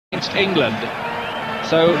against England.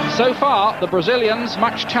 So far, the Brazilians,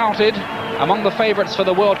 much touted, among the favourites for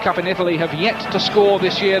the World Cup in Italy, have yet to score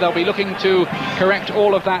this year. They'll be looking to correct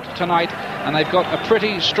all of that tonight, and they've got a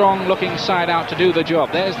pretty strong-looking side out to do the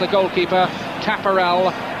job. There's the goalkeeper,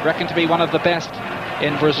 Tafarel, reckoned to be one of the best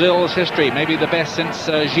in Brazil's history, maybe the best since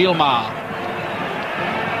Gilmar.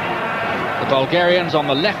 The Bulgarians on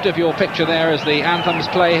the left of your picture there as the anthems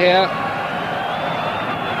play here,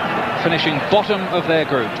 finishing bottom of their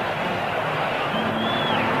group.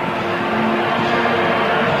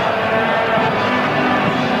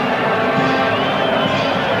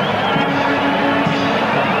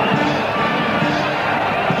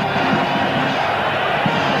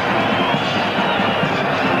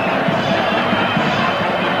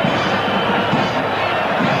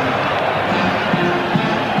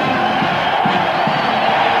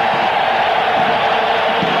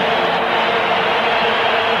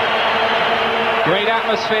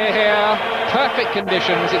 Atmosphere here, perfect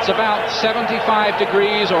conditions. It's about 75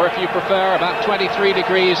 degrees, or if you prefer, about 23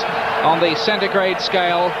 degrees on the centigrade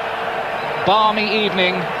scale. Balmy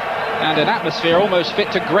evening, and an atmosphere almost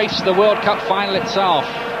fit to grace the World Cup final itself.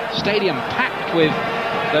 Stadium packed with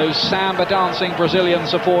those samba dancing Brazilian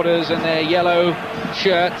supporters in their yellow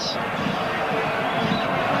shirts.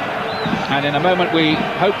 And in a moment we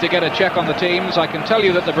hope to get a check on the teams. I can tell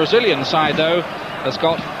you that the Brazilian side, though, has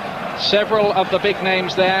got several of the big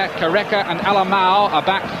names there. Careca and Alemão are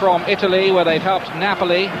back from Italy, where they've helped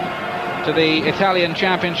Napoli to the Italian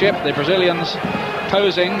Championship. The Brazilians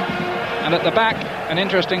posing. And at the back, an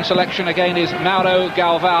interesting selection again is Mauro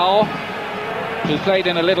Galvão, who played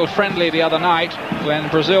in a little friendly the other night when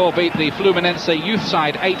Brazil beat the Fluminense youth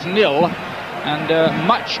side 8-0, and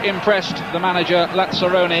much impressed the manager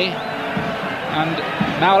Lazzaroni. And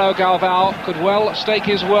Mauro Galvão could well stake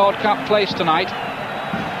his World Cup place tonight.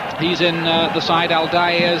 He's in the side.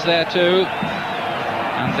 Aldair is there too.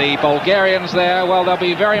 And the Bulgarians there, well, they'll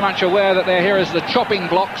be very much aware that they're here as the chopping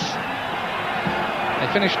blocks.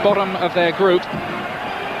 They finished bottom of their group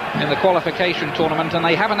in the qualification tournament, and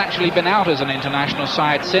they haven't actually been out as an international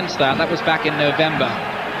side since that. That was back in November.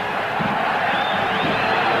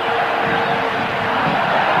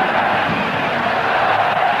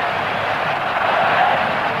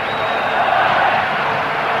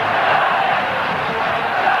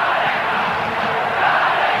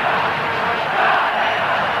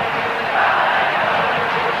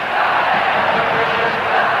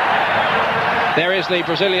 There is the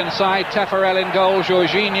Brazilian side. Tafarel in goal,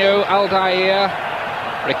 Jorginho, Aldair,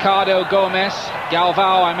 Ricardo Gomes,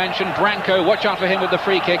 Galvão I mentioned, Branco, watch out for him with the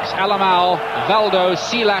free kicks, Alemão, Valdo,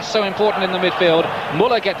 Silas, so important in the midfield.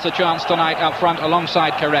 Muller gets a chance tonight up front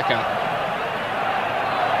alongside Careca.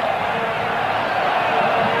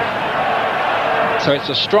 So it's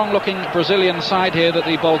a strong looking Brazilian side here that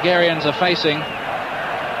the Bulgarians are facing.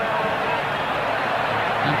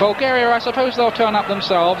 And Bulgaria, I suppose they'll turn up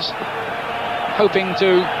themselves, hoping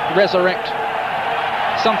to resurrect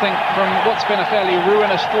something from what's been a fairly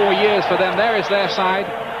ruinous 4 years for them. There is their side,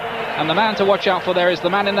 and the man to watch out for there is the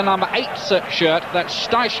man in the number 8 shirt, that's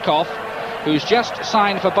Stoichkov, who's just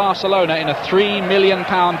signed for Barcelona in a £3 million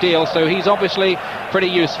deal, so he's obviously pretty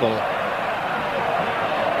useful.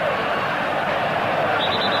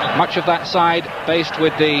 Much of that side based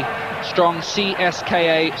with the strong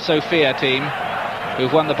CSKA Sofia team,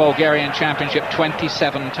 who've won the Bulgarian Championship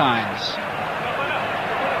 27 times.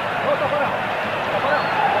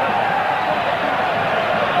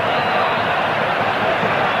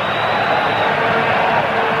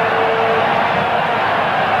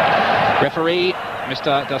 Referee,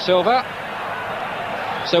 Mr. Da Silva.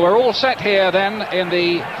 So we're all set here then in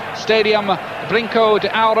the Stadium Brinco de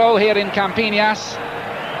Ouro here in Campinas,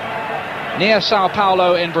 near Sao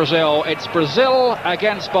Paulo in Brazil. It's Brazil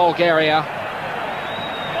against Bulgaria.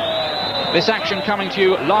 This action coming to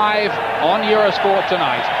you live on Eurosport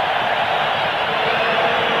tonight.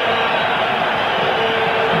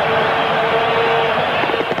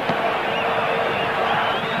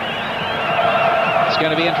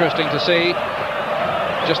 Going to be interesting to see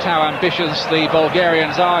just how ambitious the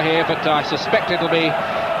Bulgarians are here, but I suspect it'll be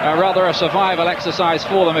rather a survival exercise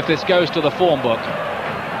for them if this goes to the form book.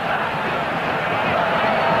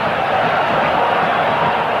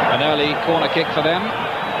 An early corner kick for them.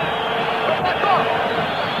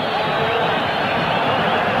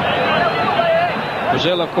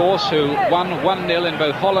 Brazil, of course, who won 1-0 in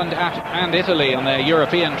both Holland and Italy on their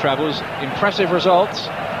European travels. Impressive results.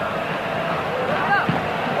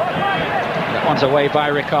 One's away by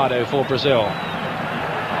Ricardo for Brazil.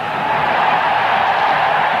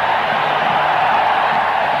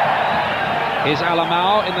 Here's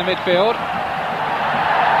Alemão in the midfield.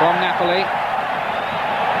 carefully.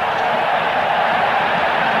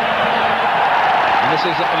 And this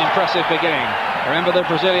is an impressive beginning. Remember the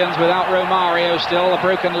Brazilians without Romario, still a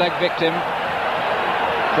broken leg victim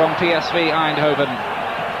from PSV Eindhoven.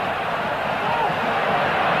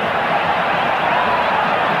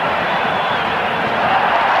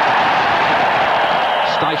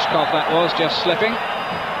 Stoichkov that was, just slipping.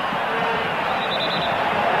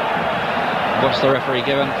 What's the referee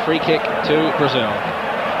given? Free kick to Brazil.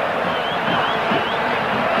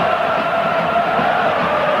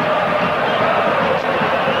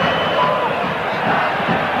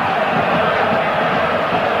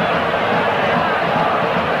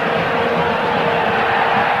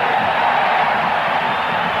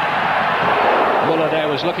 Muller there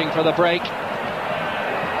was looking for the break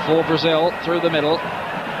for Brazil through the middle.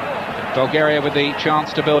 Bulgaria with the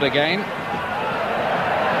chance to build again.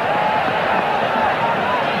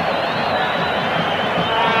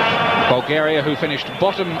 Bulgaria, who finished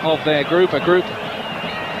bottom of their group, a group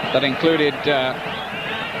that included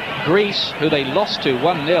Greece, who they lost to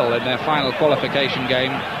 1-0 in their final qualification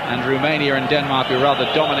game, and Romania and Denmark, who rather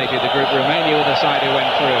dominated the group. Romania were the side who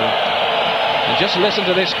went through. And just listen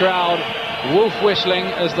to this crowd, wolf whistling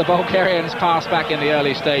as the Bulgarians pass back in the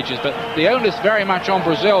early stages. But the onus very much on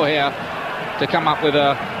Brazil here to come up with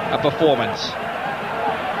a performance.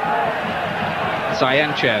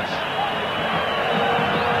 Zayenchev.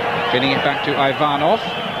 Feeding it back to Ivanov.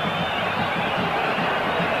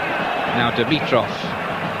 Now Dimitrov.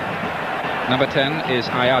 Number 10 is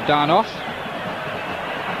Ayadanov.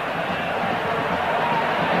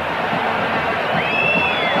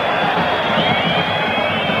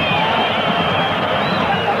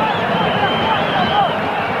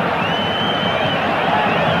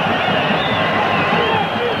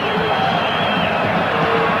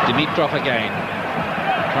 Dimitrov again.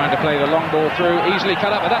 Trying to play the long ball through, easily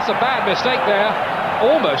cut up, but that's a bad mistake there.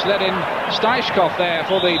 Almost let in Stoichkov there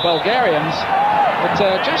for the Bulgarians, but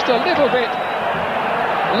just a little bit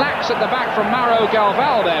lax at the back from Mauro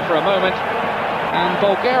Galval there for a moment, and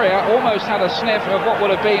Bulgaria almost had a sniff of what would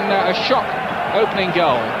have been a shock opening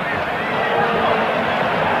goal.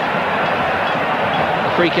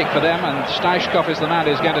 A free kick for them, and Stoichkov is the man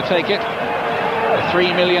who's going to take it. A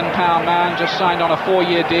 £3 million man, just signed on a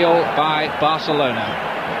 4-year deal by Barcelona.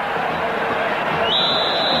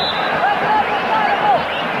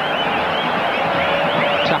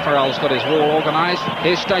 Tafarel's got his wall organised.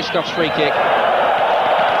 Here's Stoichkov's free kick.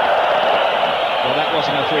 Well, that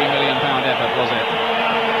wasn't a £3 million effort, was it?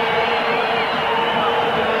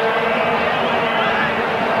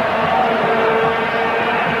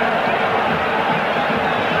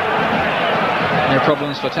 No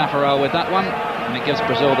problems for Tafarel with that one, and it gives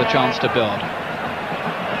Brazil the chance to build.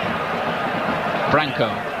 Branco.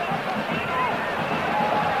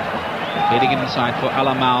 Leading inside for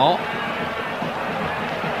Alamao.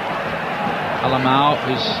 Alamao,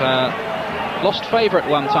 who's lost favourite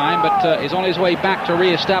one time, but is on his way back to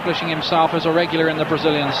re-establishing himself as a regular in the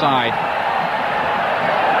Brazilian side.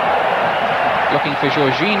 Looking for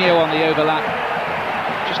Jorginho on the overlap,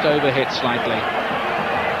 just overhit slightly.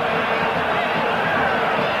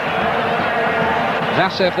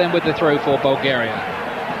 Vasev then with the throw for Bulgaria.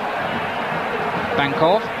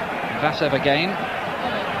 Bankov, Vasev again.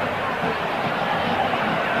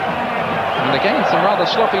 And again, some rather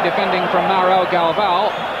sloppy defending from Mauro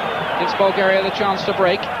Galval gives Bulgaria the chance to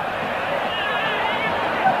break.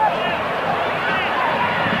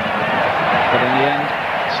 But in the end,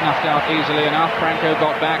 snuffed out easily enough. Branco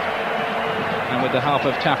got back, and with the help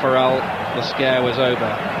of Tafarel, the scare was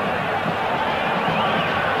over.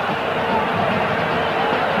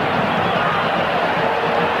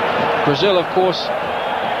 Brazil, of course,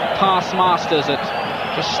 past masters at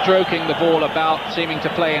just stroking the ball about, seeming to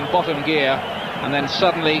play in bottom gear, and then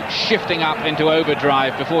suddenly shifting up into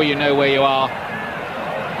overdrive before you know where you are,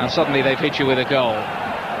 and suddenly they've hit you with a goal.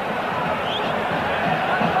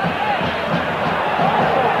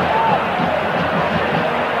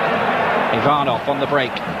 Ivanov on the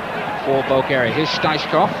break for Bulgaria. Here's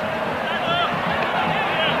Stoichkov.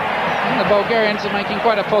 And the Bulgarians are making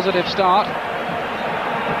quite a positive start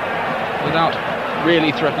without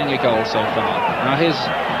really threatening a goal so far. Now here's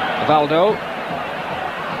Valdo.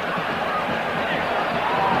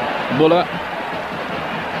 Muller.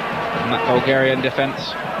 And that Bulgarian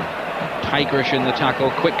defence, tigerish in the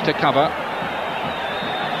tackle, quick to cover.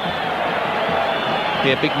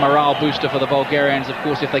 Be a big morale booster for the Bulgarians, of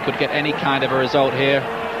course, if they could get any kind of a result here.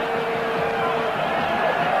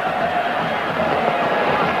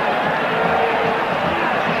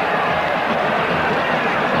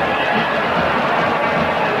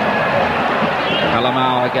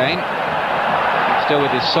 again. Still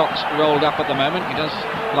with his socks rolled up at the moment. He does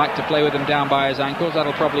like to play with them down by his ankles.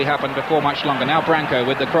 That'll probably happen before much longer. Now Branco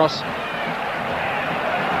with the cross.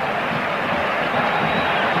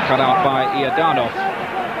 Cut out by Iordanov.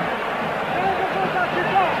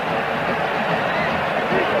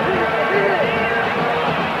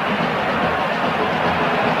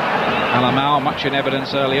 Alamau much in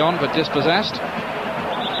evidence early on, but dispossessed.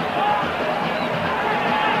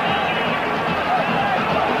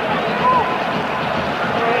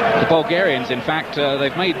 The Bulgarians, in fact,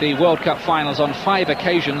 they've made the World Cup finals on 5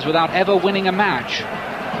 occasions without ever winning a match.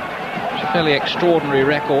 It's a fairly extraordinary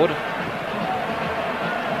record.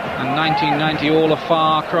 And 1990 all a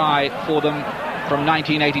far cry for them from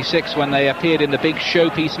 1986, when they appeared in the big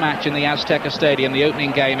showpiece match in the Azteca Stadium, the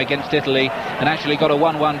opening game against Italy, and actually got a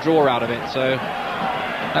 1-1 draw out of it. So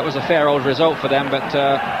that was a fair old result for them, but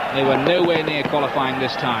they were nowhere near qualifying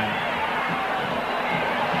this time.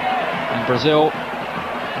 And Brazil,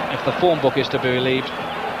 if the form book is to be believed,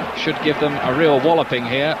 should give them a real walloping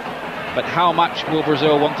here. But how much will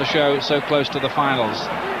Brazil want to show so close to the finals?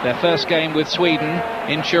 Their first game with Sweden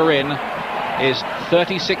in Turin is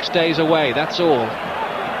 36 days away, that's all.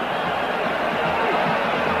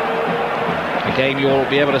 A game you'll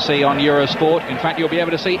be able to see on Eurosport. In fact, you'll be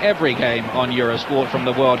able to see every game on Eurosport from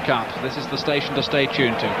the World Cup. This is the station to stay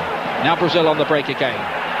tuned to. Now Brazil on the break again.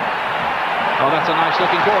 Oh, that's a nice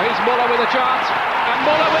looking ball. Here's Muller with a chance, and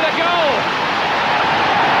Muller with a goal!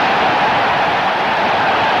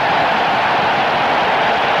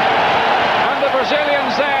 And the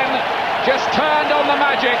Brazilians then just turned on the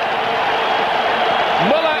magic.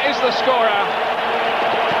 Muller is the scorer.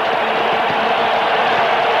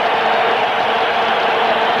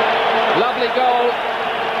 Lovely goal.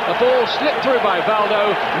 The ball slipped through by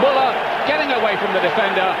Valdo. Muller getting away from the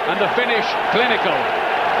defender, and the finish clinical.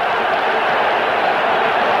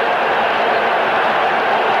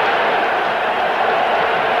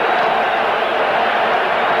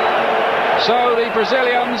 So the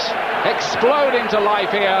Brazilians explode into life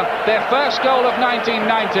here. Their first goal of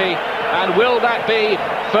 1990. And will that be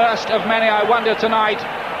first of many, I wonder, tonight?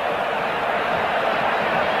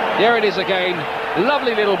 There it is again.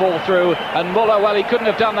 Lovely little ball through. And Muller, well, he couldn't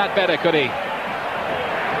have done that better, could he?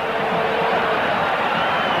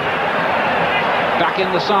 Back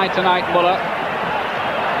in the side tonight, Muller.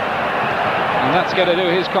 And that's going to do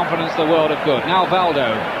his confidence the world of good. Now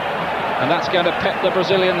Valdo. And that's going to pep the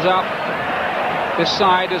Brazilians up. This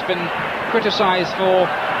side has been criticised for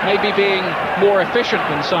maybe being more efficient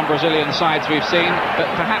than some Brazilian sides we've seen, but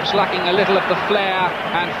perhaps lacking a little of the flair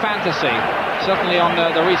and fantasy, certainly on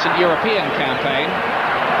the recent European campaign.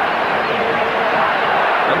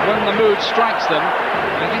 But when the mood strikes them,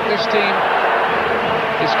 I think this team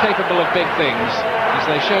is capable of big things, as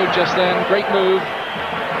they showed just then. Great move,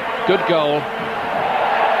 good goal.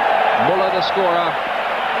 Muller the scorer,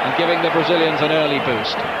 and giving the Brazilians an early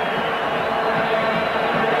boost.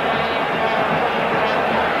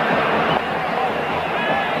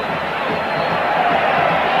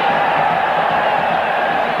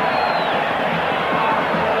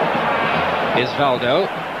 Is Valdo.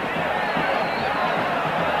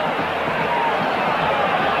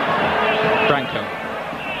 Branco.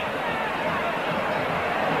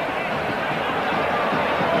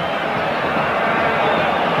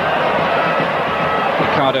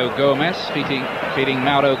 Ricardo Gomes feeding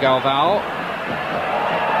Mauro Galvão.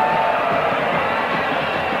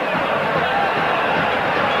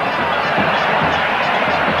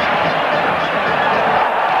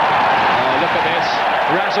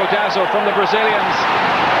 Razzle-dazzle from the Brazilians.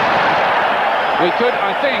 We could,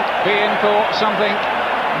 I think, be in for something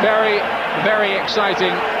very, very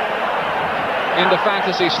exciting in the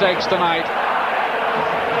fantasy stakes tonight.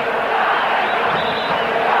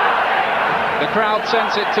 The crowd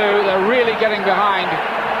sense it too. They're really getting behind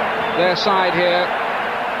their side here.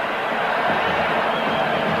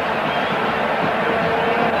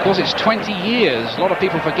 Of course, it's 20 years. A lot of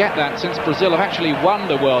people forget that, since Brazil have actually won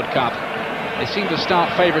the World Cup. They seem to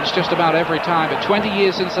start favourites just about every time, but 20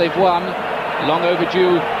 years since they've won, long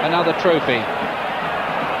overdue another trophy.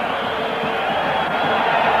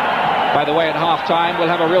 By the way, at half-time, we'll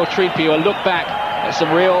have a real treat for you, a look back at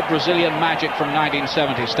some real Brazilian magic from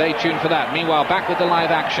 1970. Stay tuned for that. Meanwhile, back with the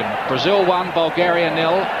live action. Brazil 1, Bulgaria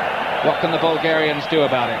 0. What can the Bulgarians do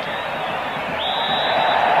about it?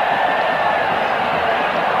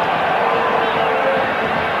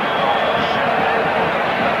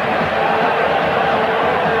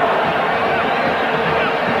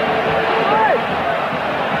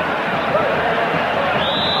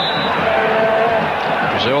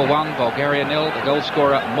 Brazil 1, Bulgaria 0, the goal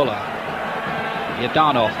scorer Muller.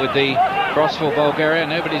 Yadanov with the cross for Bulgaria.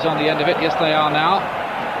 Nobody's on the end of it. Yes, they are now.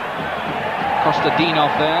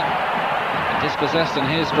 Kostadinov there. Dispossessed, and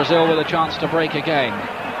here's Brazil with a chance to break again.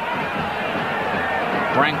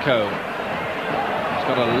 Branco. He's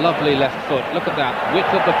got a lovely left foot. Look at that.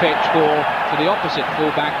 Width of the pitch to the opposite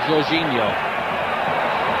fullback, Jorginho.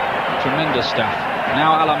 Tremendous stuff.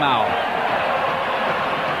 Now Alamao.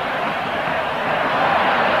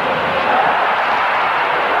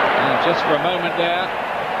 And just for a moment there,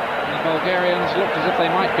 the Bulgarians looked as if they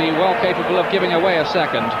might be well capable of giving away a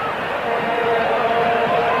second.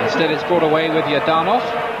 Instead, it's brought away with Yadanov.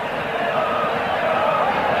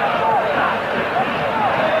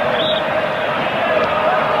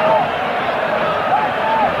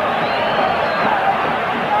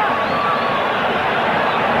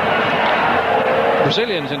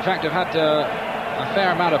 Brazilians, in fact, have had a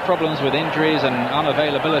fair amount of problems with injuries and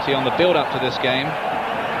unavailability on the build-up to this game.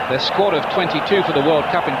 Their squad of 22 for the World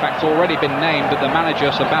Cup, in fact, has already been named, but the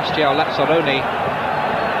manager, Sebastião Lazzaroni,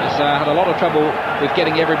 has had a lot of trouble with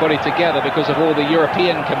getting everybody together because of all the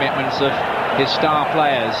European commitments of his star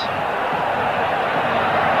players.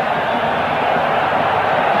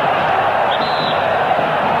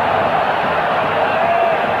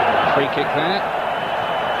 Free kick there,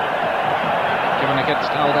 given against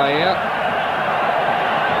Aldair.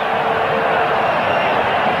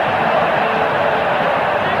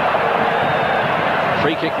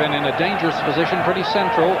 Free kick then in a dangerous position, pretty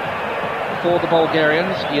central for the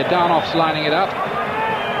Bulgarians. Yadanov lining it up.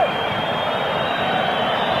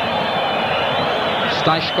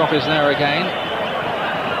 Staishkov is there again.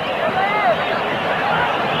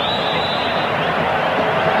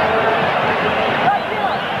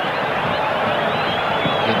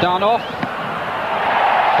 Yadanov.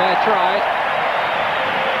 Fair try.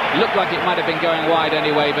 Looked like it might have been going wide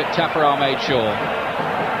anyway, but Tafarel made sure.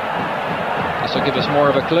 This will give us more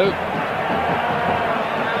of a clue.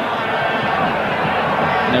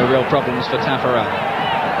 No real problems for Tafarel.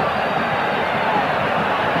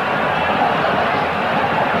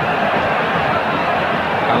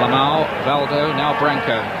 Alamao, Valdo, now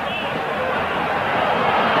Branco.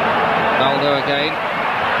 Valdo again.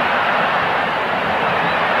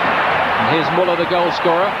 And here's Muller, the goal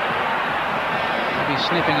scorer. Maybe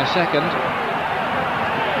sniffing a second.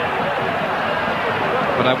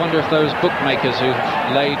 But I wonder if those bookmakers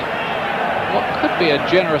who've laid what could be a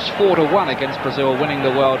generous 4-1 against Brazil winning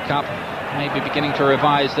the World Cup may be beginning to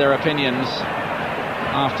revise their opinions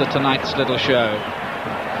after tonight's little show.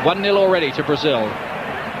 1-0 already to Brazil.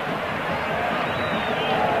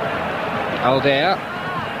 Aldair.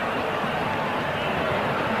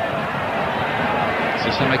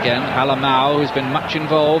 This is him again. Alamao, who's been much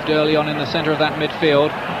involved early on in the centre of that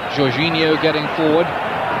midfield. Jorginho getting forward.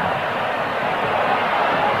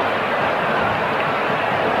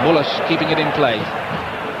 Muller keeping it in play.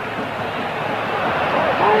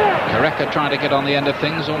 Careca trying to get on the end of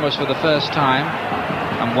things almost for the first time.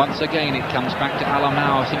 And once again it comes back to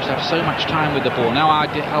Alamao. Seems to have so much time with the ball. Now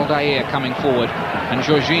Aldair coming forward. And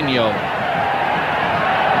Jorginho.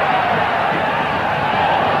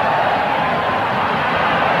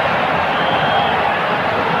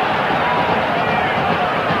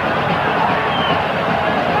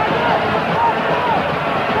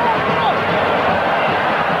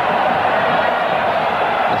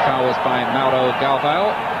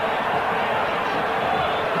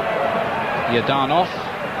 Yadanov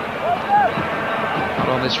out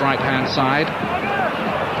on this right hand side.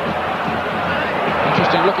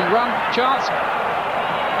 Interesting looking run, chance,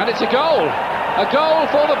 and it's a goal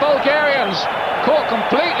for the Bulgarians, caught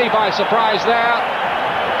completely by surprise there.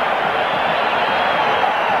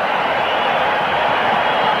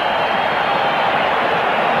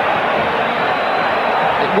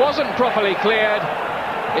 It wasn't properly cleared,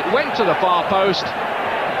 it went to the far post.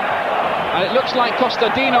 And it looks like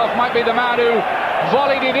Kostadinov might be the man who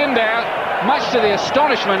volleyed it in there, much to the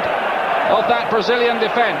astonishment of that Brazilian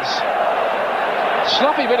defence.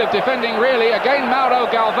 Sloppy bit of defending, really. Again, Mauro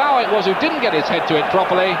Galvão it was who didn't get his head to it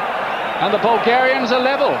properly. And the Bulgarians are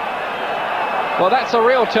level. Well, that's a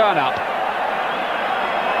real turn-up.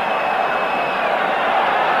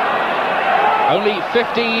 Only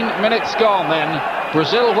 15 minutes gone then.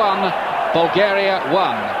 Brazil 1, Bulgaria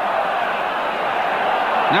 1.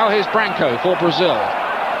 Now here's Branco for Brazil.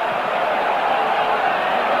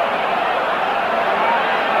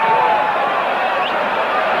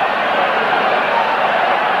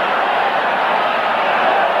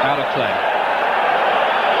 Out of play.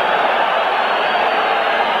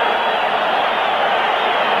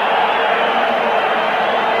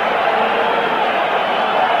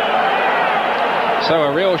 So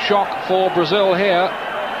a Real shock for Brazil here.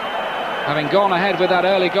 Having gone ahead with that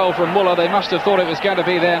early goal from Muller, they must have thought it was going to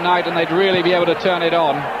be their night and they'd really be able to turn it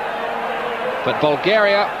on. But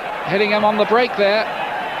Bulgaria hitting him on the break there.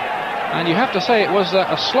 And you have to say it was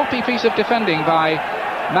a sloppy piece of defending by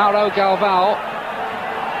Mauro Galvão.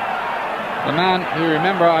 The man who,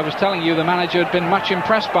 remember, I was telling you the manager had been much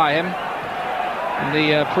impressed by him in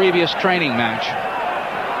the previous training match.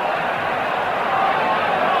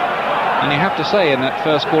 And you have to say, in that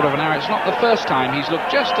first quarter of an hour, it's not the first time he's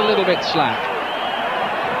looked just a little bit slack.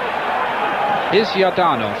 Is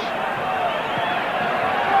Yardanov.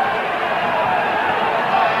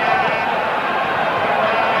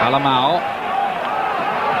 Alamao.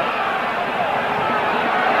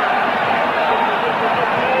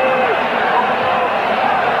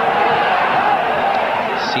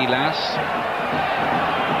 Silas.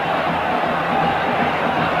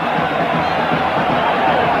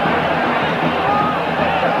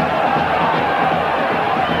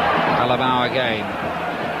 Alamao again.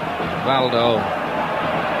 Valdo.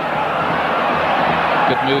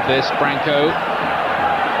 Good move this, Branco.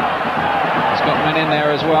 He's got men in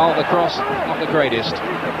there as well. The cross, not the greatest.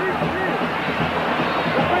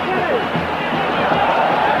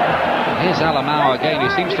 Here's Alamao again. He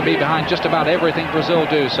seems to be behind just about everything Brazil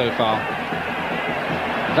do so far.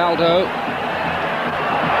 Valdo.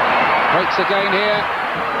 Breaks again here.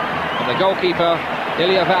 And the goalkeeper,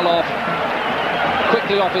 Ilya Valov,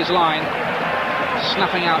 quickly off his line,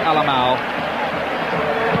 snuffing out Alamao.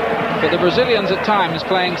 But the Brazilians at times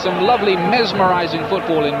playing some lovely mesmerising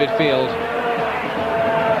football in midfield.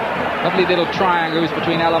 Lovely little triangles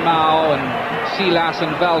between Alamao and Silas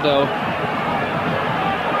and Valdo.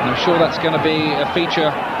 And I'm sure that's going to be a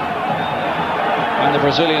feature when the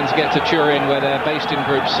Brazilians get to Turin, where they're based in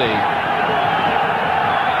Group C.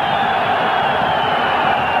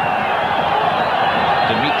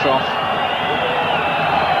 Dimitrov.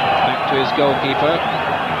 To his goalkeeper.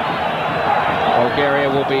 Bulgaria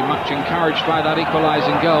will be much encouraged by that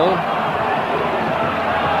equalising goal.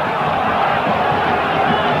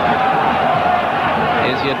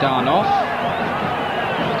 Here's Yardanov.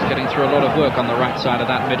 He's getting through a lot of work on the right side of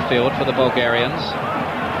that midfield for the Bulgarians.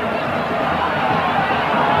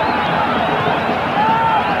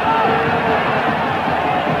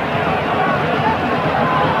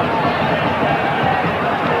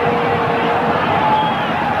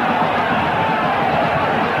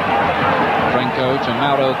 To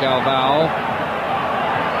Mauro Galvão,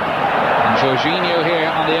 and Jorginho here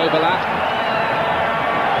on the overlap.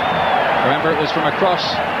 Remember, it was from a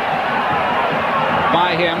cross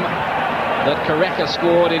by him that Careca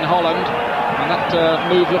scored in Holland, and that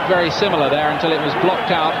move looked very similar there until it was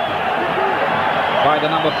blocked out by the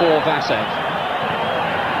number 4 Vasev.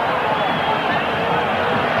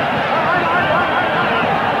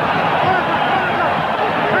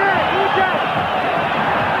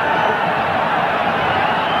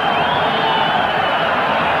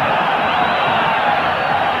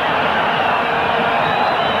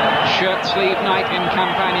 Sleeve night in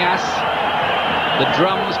Campanhas. The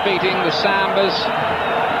drums beating, the sambas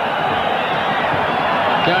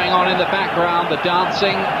going on in the background, the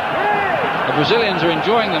dancing. The Brazilians are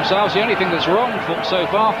enjoying themselves. The only thing that's wrong so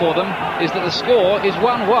far for them is that the score is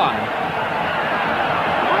 1-1.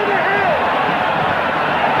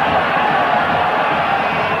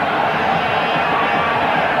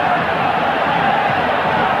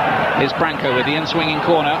 Here's Branco with the in-swinging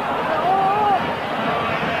corner.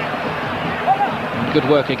 Good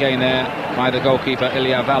work again there by the goalkeeper,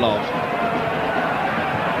 Ilya Valov.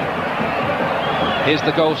 Here's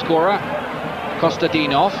the goal scorer,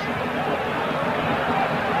 Kostadinov.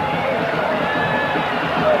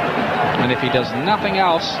 And if he does nothing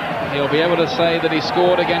else, he'll be able to say that he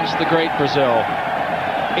scored against the great Brazil.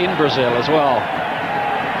 In Brazil as well.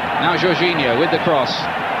 Now Jorginho with the cross.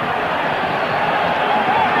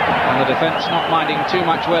 And the defence not minding too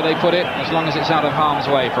much where they put it, as long as it's out of harm's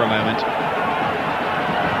way for a moment.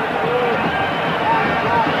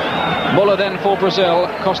 Muller then for Brazil,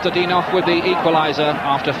 Kostadinov with the equaliser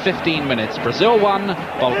after 15 minutes. Brazil 1,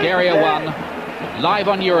 Bulgaria 1, live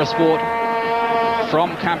on Eurosport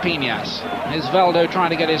from Campinas. Here's Valdo trying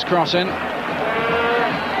to get his cross in.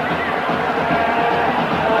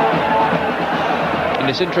 And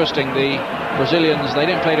it's interesting, the Brazilians, they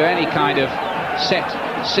didn't play to any kind of set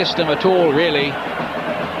system at all, really.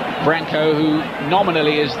 Branco, who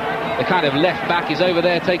nominally is the kind of left back, is over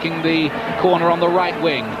there taking the corner on the right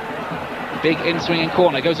wing. Big in-swinging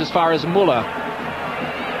corner, goes as far as Muller.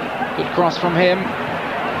 Good cross from him.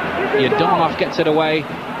 Yardanov gets it away,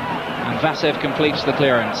 and Vasev completes the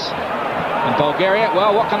clearance. And Bulgaria,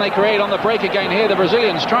 well, what can they create on the break again here? The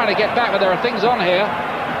Brazilians trying to get back, but there are things on here.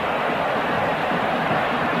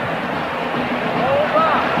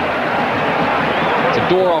 It's a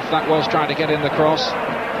door off that was, trying to get in the cross.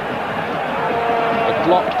 But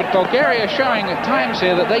blocked, but Bulgaria showing at times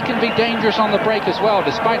here that they can be dangerous on the break as well,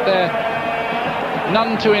 despite their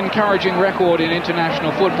none too encouraging record in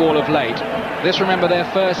international football of late. This, remember, their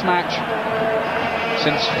first match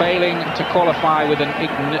since failing to qualify with an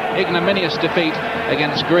ignominious defeat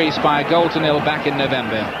against Greece by 1-0 back in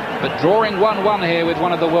November. But drawing 1-1 here with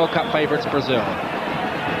one of the World Cup favourites, Brazil.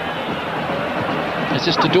 It's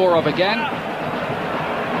just Todorov again.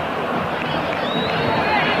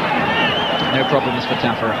 No problems for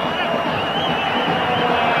Tafarel.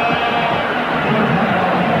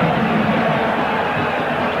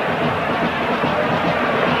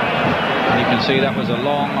 You can see that was a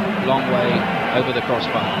long, long way over the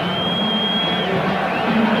crossbar.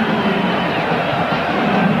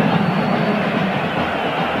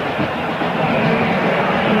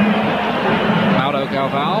 Mauro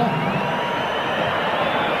Galvão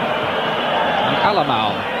and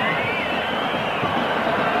Alamau.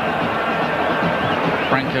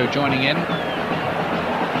 Franco joining in.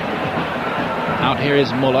 Out here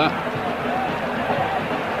is Muller.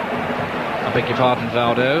 I beg your pardon,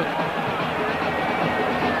 Valdo.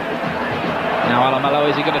 Now Alamalo,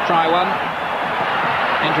 is he going to try one?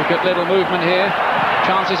 Intricate little movement here.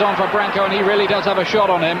 Chances on for Branco, and he really does have a shot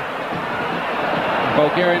on him. The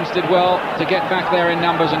Bulgarians did well to get back there in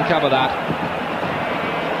numbers and cover that.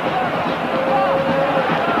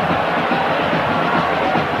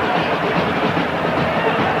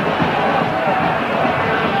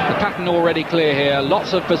 The pattern already clear here.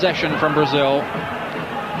 Lots of possession from Brazil.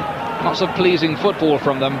 Lots of pleasing football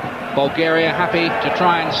from them. Bulgaria happy to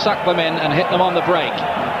try and suck them in and hit them on the break,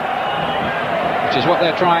 which is what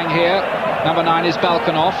they're trying here. Number 9 is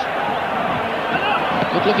Balkanov.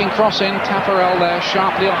 Good looking cross in. Tafarel there,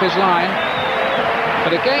 sharply off his line.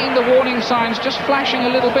 But again, the warning signs just flashing a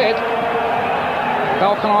little bit.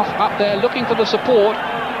 Balkanov up there looking for the support.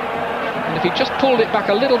 And if he just pulled it back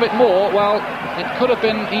a little bit more, well, it could have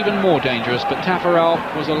been even more dangerous. But Tafarel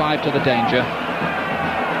was alive to the danger.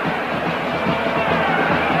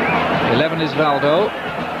 11 is Valdo.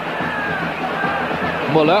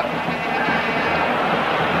 Muller.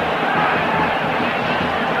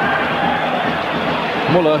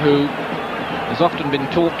 Muller, who has often been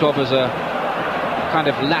talked of as a kind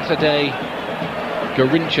of latter-day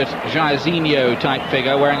Garincha Jairzinho type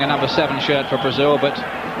figure, wearing a number 7 shirt for Brazil, but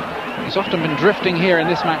he's often been drifting here in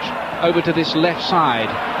this match over to this left side,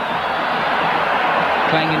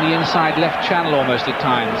 playing in the inside left channel almost at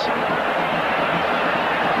times.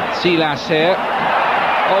 Silas here.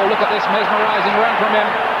 Oh, look at this mesmerising run from him.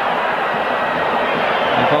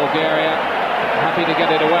 And Bulgaria happy to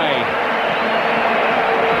get it away.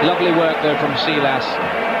 Lovely work though from Silas.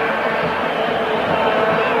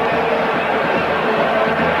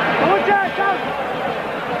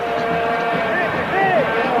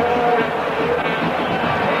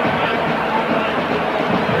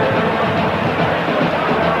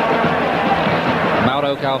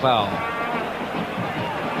 Mauro Galvão.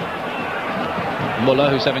 Muller,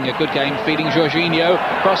 who's having a good game, feeding Jorginho.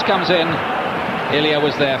 Cross comes in. Ilya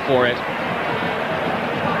was there for it.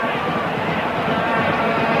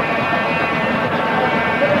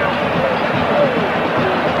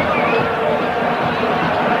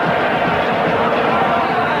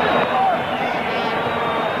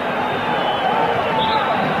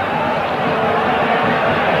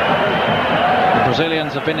 The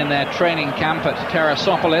Brazilians have been in their training camp at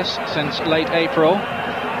Teresópolis since late April.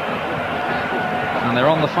 And they're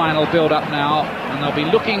on the final build-up now, and they'll be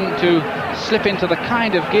looking to slip into the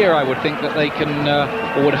kind of gear, I would think, that they can,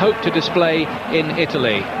 or would hope to display in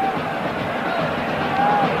Italy.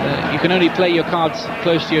 You can only play your cards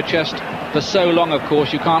close to your chest for so long, of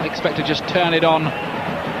course. You can't expect to just turn it on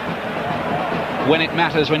when it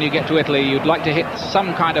matters when you get to Italy. You'd like to hit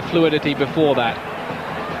some kind of fluidity before that.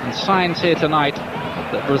 And signs here tonight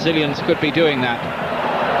that Brazilians could be doing that.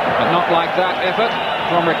 But not like that effort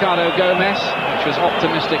from Ricardo Gomes, which was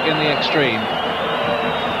optimistic in the extreme.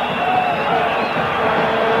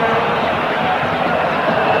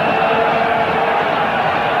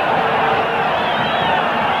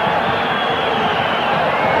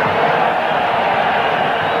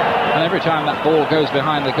 And every time that ball goes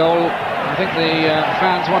behind the goal, I think the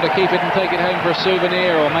fans want to keep it and take it home for a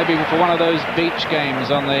souvenir, or maybe for one of those beach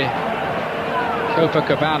games on the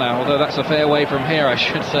Copacabana, although that's a fair way from here, I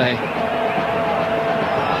should say.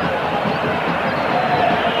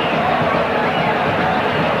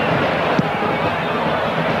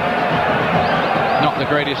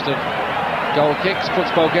 greatest of goal kicks,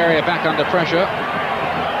 puts Bulgaria back under pressure.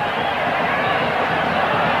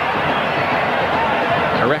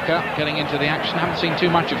 Kareka getting into the action, haven't seen too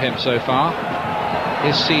much of him so far.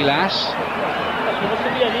 Here's Silas.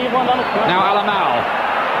 Now Alamau.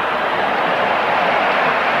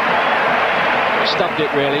 Stubbed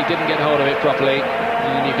it really, didn't get hold of it properly,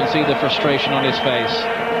 and you can see the frustration on his face.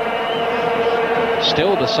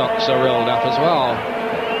 Still the socks are rolled up as well.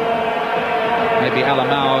 Maybe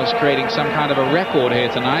Alamau is creating some kind of a record here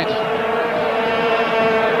tonight.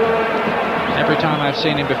 Every time I've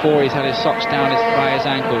seen him before, he's had his socks down by his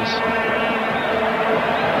ankles.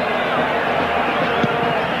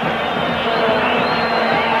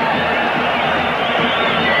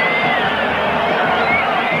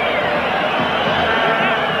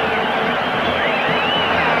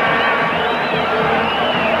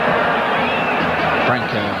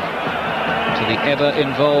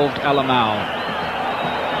 Ever-involved Alamau.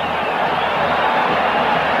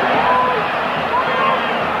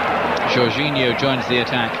 Jorginho joins the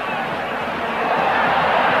attack.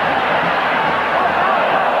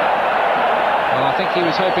 Well, I think he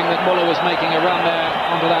was hoping that Muller was making a run there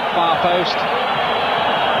onto that far post,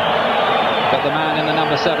 but the man in the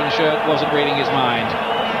number 7 shirt wasn't reading his mind.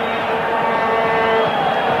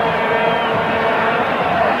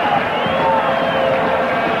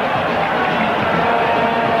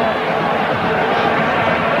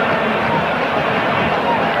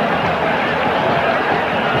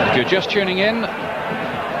 Just tuning in,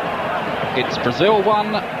 it's Brazil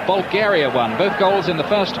 1, Bulgaria 1. Both goals in the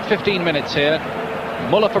first 15 minutes here.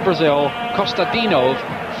 Muller for Brazil, Kostadinov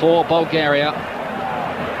for Bulgaria,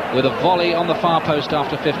 with a volley on the far post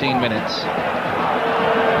after 15 minutes.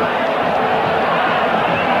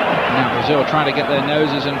 Now Brazil trying to get their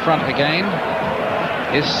noses in front again.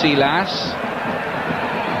 Is Silas.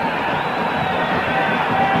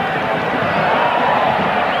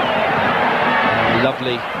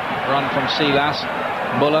 Lovely run from Silas.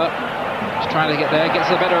 Muller is trying to get there, gets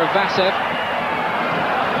the better of Vasev.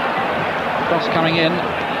 Cross coming in,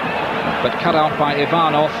 but cut out by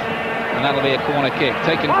Ivanov, and that'll be a corner kick,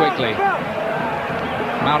 taken quickly.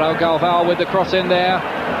 Mauro Galvão with the cross in there,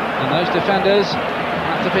 and those defenders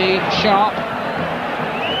have to be sharp.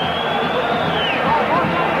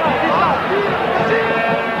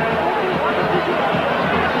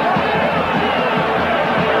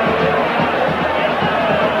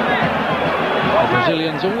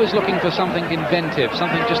 Brazilians always looking for something inventive,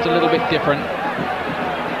 something just a little bit different.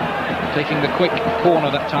 Taking the quick corner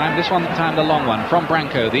that time, this one time the long one from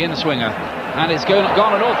Branco, the in-swinger, and it's gone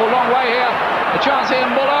an awful long way here. A chance here,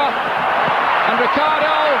 Muller and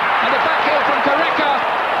Ricardo, and the back heel from Kareka,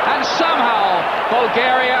 and somehow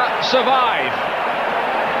Bulgaria survive.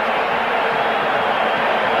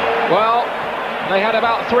 Well, they had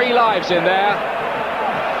about 3 lives in there.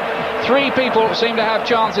 3 people seem to have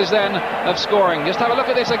chances then of scoring. Just have a look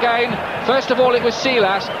at this again. First of all, it was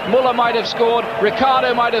Silas. Muller might have scored,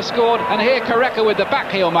 Ricardo might have scored, and here Kareka with the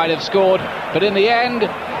back heel might have scored. But in the end,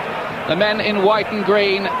 the men in white and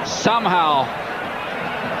green somehow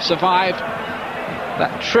survived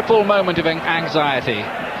that triple moment of anxiety.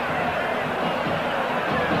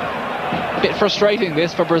 A bit frustrating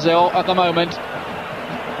this for Brazil at the moment,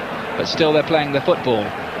 but still they're playing the football.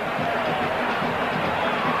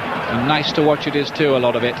 And nice to watch it is too, a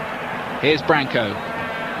lot of it. Here's Branco.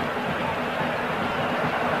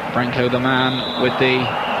 Branco, the man with the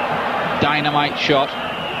dynamite shot.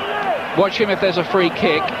 Watch him if there's a free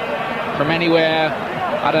kick from anywhere,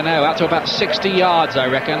 I don't know, out to about 60 yards, I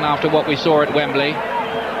reckon, after what we saw at Wembley.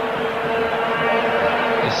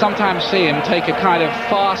 You sometimes see him take a kind of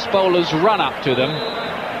fast bowler's run up to them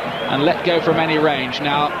and let go from any range.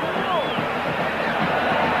 Now,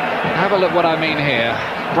 have a look what I mean here.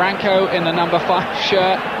 Branco in the number 5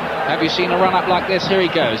 shirt. Have you seen a run up like this? Here he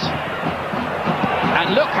goes.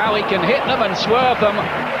 And look how he can hit them and swerve them.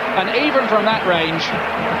 And even from that range,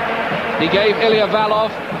 he gave Ilya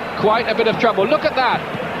Valov quite a bit of trouble. Look at that.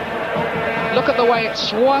 Look at the way it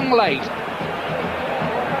swung late.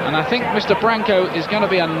 And I think Mr. Branco is going to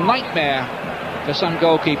be a nightmare for some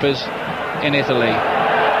goalkeepers in Italy.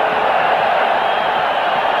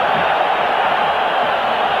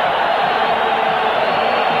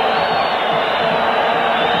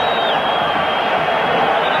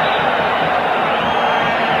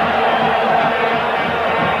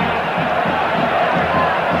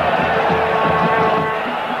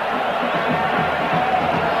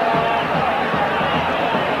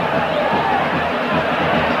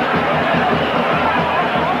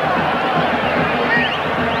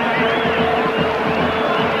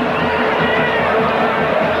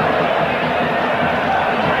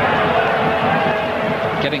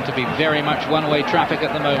 very much one-way traffic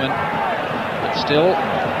at the moment. But still,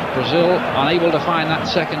 Brazil unable to find that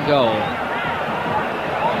second goal.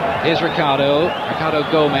 Here's Ricardo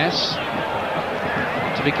Gomez.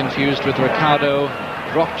 Not to be confused with Ricardo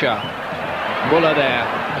Rocha. Muller there,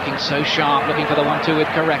 looking so sharp, looking for the 1-2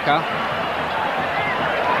 with Careca.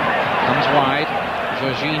 Comes wide.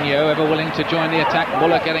 Jorginho ever willing to join the attack.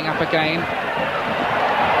 Muller getting up again.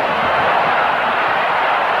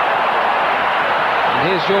 And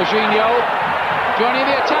here's Jorginho joining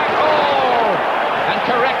the attack. Oh! And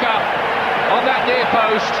Careca on that near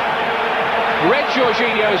post read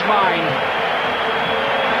Jorginho's mind.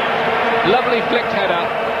 Lovely flicked header.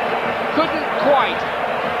 Couldn't quite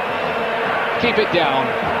keep it down.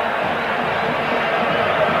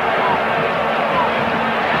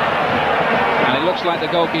 And it looks like the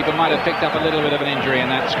goalkeeper might have picked up a little bit of an injury in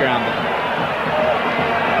that scramble.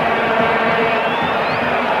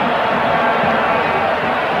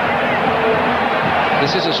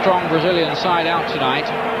 This is a strong Brazilian side out tonight,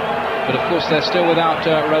 but of course they're still without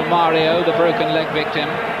Romario, the broken leg victim.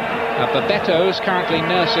 Babetto's currently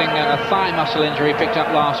nursing a thigh muscle injury picked up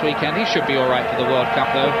last weekend. He should be all right for the World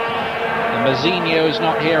Cup though. And Mazinho's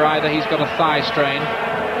not here either, he's got a thigh strain.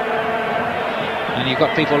 And you've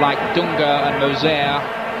got people like Dunga and Moser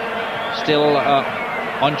still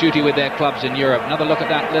on duty with their clubs in Europe. Another look at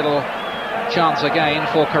that little chance again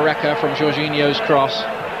for Careca from Jorginho's cross.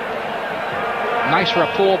 Nice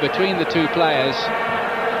rapport between the two players.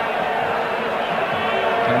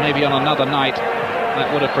 And maybe on another night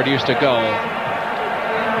that would have produced a goal.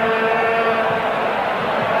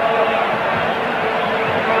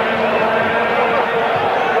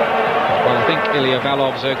 Well, I think Ilya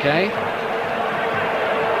Valov's okay.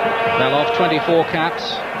 Valov, 24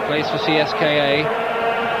 caps, plays for CSKA.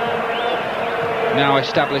 Now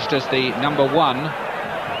established as the number 1.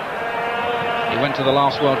 He went to the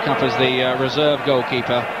last World Cup as the reserve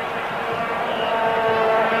goalkeeper.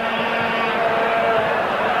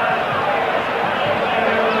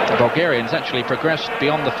 The Bulgarians actually progressed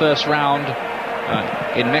beyond the first round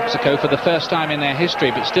in Mexico for the first time in their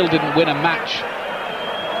history, but still didn't win a match.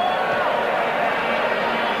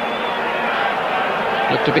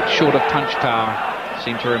 Looked a bit short of punch power,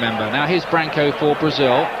 seem to remember. Now here's Branco for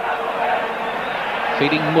Brazil.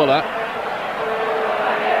 Feeding Muller.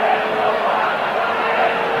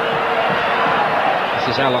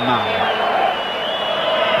 This is Alemão.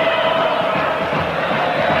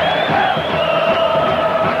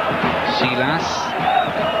 Silas.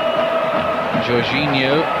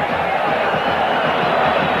 Jorginho.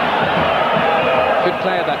 Good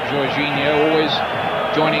player that Jorginho, always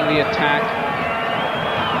joining the attack.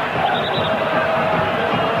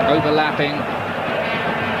 Overlapping.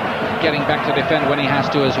 Getting back to defend when he has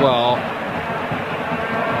to as well.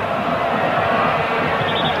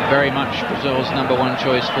 Very much Brazil's number 1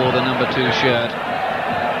 choice for the number 2 shirt.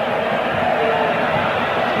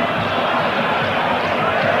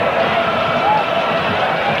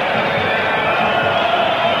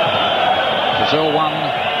 Brazil 1,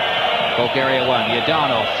 Bulgaria 1.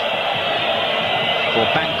 Yadanov for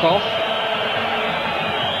Bankov.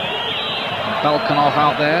 Balkanov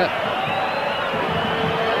out there.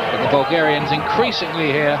 But the Bulgarians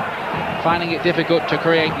increasingly here finding it difficult to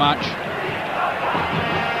create much.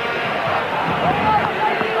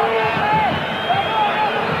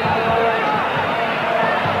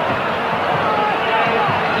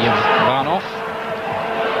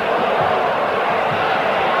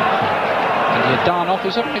 Yadanov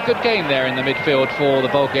was having a good game there in the midfield for the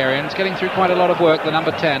Bulgarians, getting through quite a lot of work, the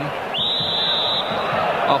number 10.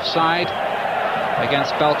 Offside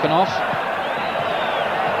against Balkanov.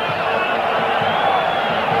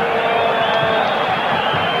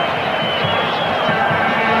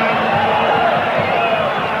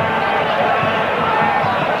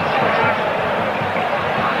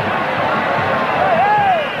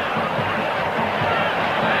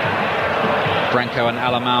 Branco and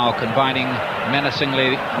Alemão combining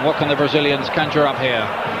menacingly. What can the Brazilians conjure up here?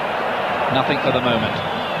 Nothing for the moment.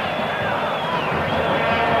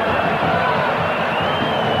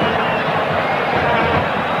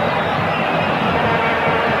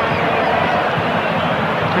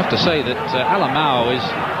 I have to say that Alemão is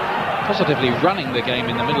positively running the game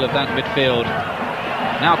in the middle of that midfield.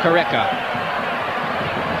 Now Careca.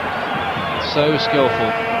 So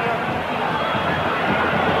skillful.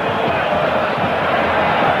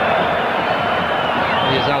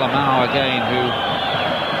 Here's Alemão again, who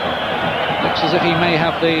looks as if he may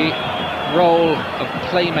have the role of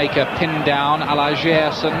playmaker pinned down, a la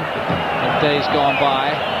Gerson of days gone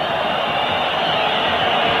by.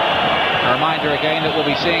 A reminder again that we'll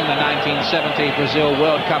be seeing the 1970 Brazil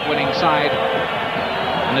World Cup winning side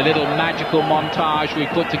and a little magical montage we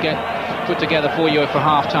put together for you for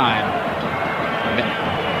half-time.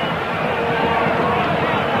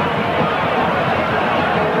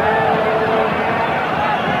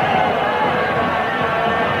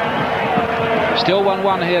 Still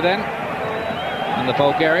 1-1 here then, and the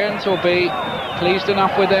Bulgarians will be pleased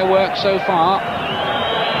enough with their work so far.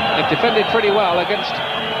 They've defended pretty well against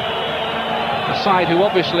a side who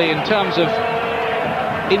obviously, in terms of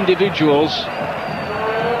individuals,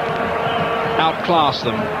 outclass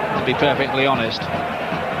them, to be perfectly honest.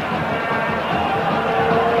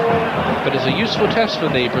 But it's a useful test for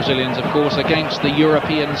the Brazilians, of course, against the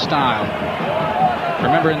European style.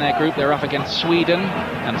 Remember, in their group they're up against Sweden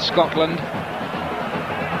and Scotland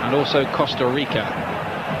and also Costa Rica.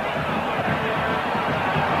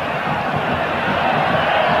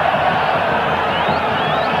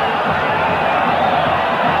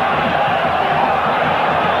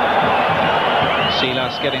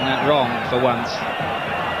 Silas getting that wrong for once.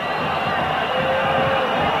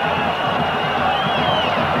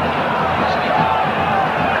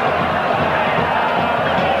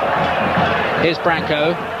 Here's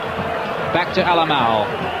Branco, back to Alamao.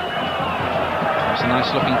 It's a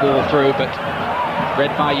nice looking ball through, but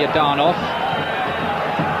read by Yadanov,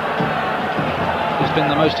 who's been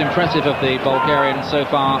the most impressive of the Bulgarians so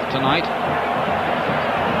far tonight.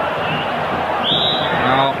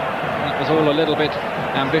 Now, that was all a little bit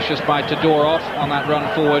ambitious by Todorov on that run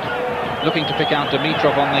forward, looking to pick out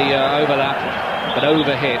Dimitrov on the overlap, but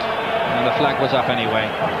overhit, and the flag was up anyway.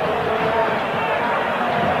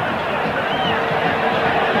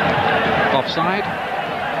 Offside,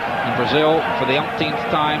 and Brazil for the umpteenth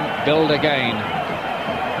time build again.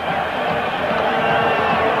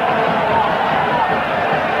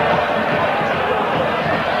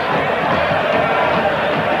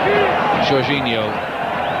 Jorginho,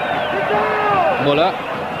 Muller,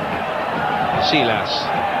 Silas.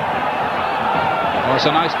 Oh, it's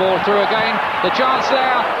a nice ball through again, the chance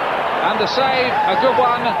there, and the save, a good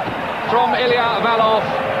one from Ilya Valov.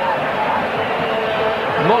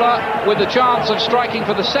 Muller with the chance of striking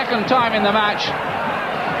for the second time in the match.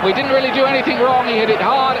 We didn't really do anything wrong. He hit it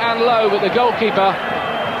hard and low, but the goalkeeper,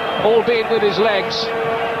 albeit with his legs,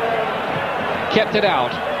 kept it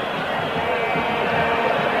out.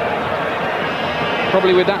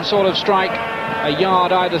 Probably with that sort of strike, a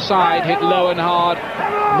yard either side, hit low and hard,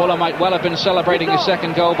 Muller might well have been celebrating his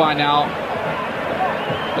second goal by now.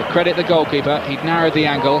 But credit the goalkeeper, he'd narrowed the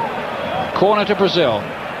angle. Corner to Brazil.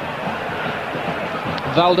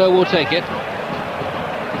 Valdo will take it.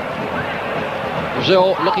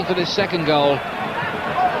 Brazil looking for this second goal,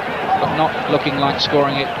 but not looking like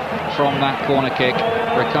scoring it from that corner kick.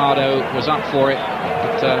 Ricardo was up for it,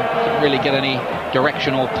 but couldn't really get any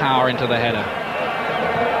directional power into the header.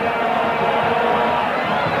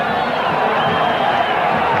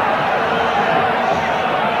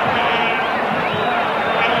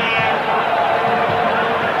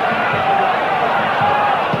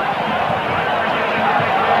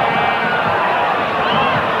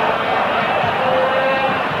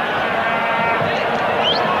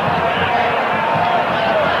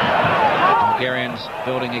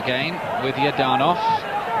 Building again with Yadanov.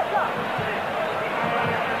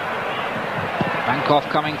 Bankov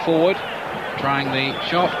coming forward, trying the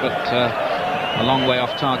shot, but a long way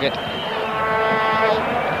off target.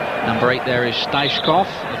 Number 8 there is Steichkov,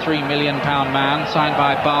 the £3 million man, signed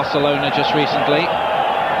by Barcelona just recently.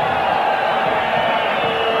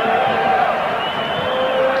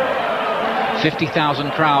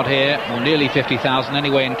 $50,000 crowd here, or nearly 50,000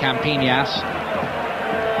 anyway, in Campinas.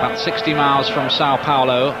 About 60 miles from Sao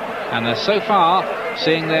Paulo, and they're so far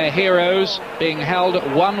seeing their heroes being held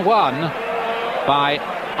 1-1 by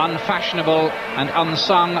unfashionable and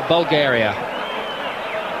unsung Bulgaria.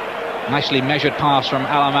 Nicely measured pass from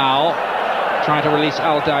Alamao, trying to release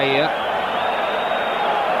Aldair.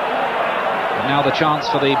 Now the chance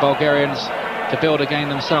for the Bulgarians to build again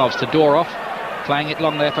themselves. Todorov playing it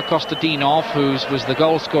long there for Kostadinov, who was the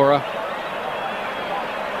goal scorer,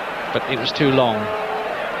 but it was too long.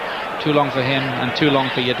 Too long for him, and too long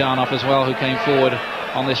for Yadanov as well, who came forward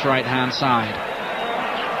on this right-hand side.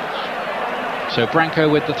 So Branco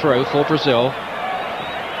with the throw for Brazil.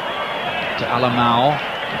 To Alamao.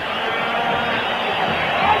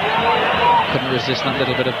 Couldn't resist that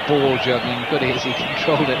little bit of ball juggling, could he, as he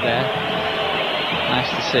controlled it there. Nice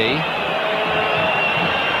to see.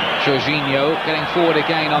 Jorginho getting forward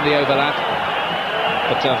again on the overlap.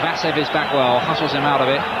 But Vasev is back well, hustles him out of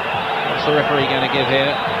it. What's the referee going to give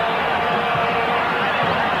here?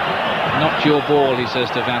 Not your ball, he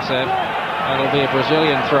says to Vasev. That'll be a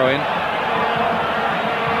Brazilian throw-in.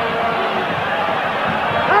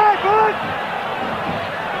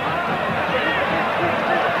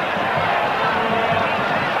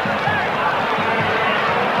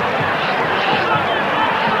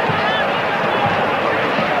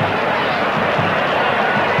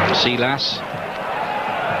 Silas.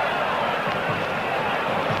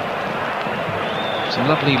 Some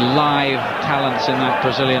lovely live talents in that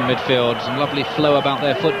Brazilian midfield. Some lovely flow about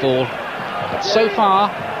their football. But so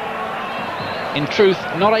far, in truth,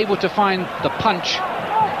 not able to find the punch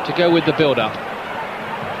to go with the build-up.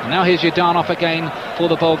 And now here's Yordanov again for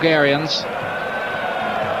the Bulgarians,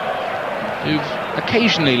 who've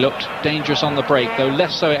occasionally looked dangerous on the break, though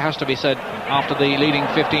less so, it has to be said, after the leading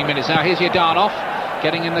 15 minutes. Now here's Yordanov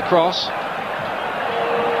getting in the cross.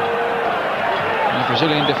 And the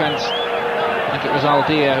Brazilian defence, I think it was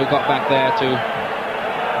Aldia who got back there to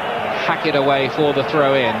hack it away for the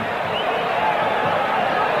throw-in.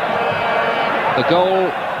 The goal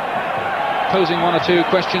posing one or two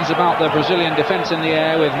questions about the Brazilian defence in the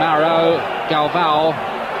air, with Mauro Galvão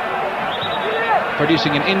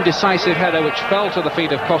producing an indecisive header which fell to the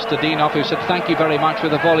feet of Kostadinov, who said thank you very much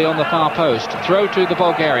with a volley on the far post. Throw to the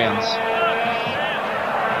Bulgarians.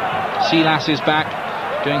 Silas is back,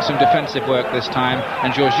 doing some defensive work this time,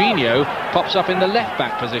 and Jorginho pops up in the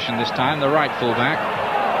left-back position this time, the right full-back.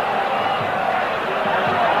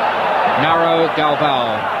 Mauro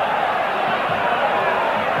Galvão.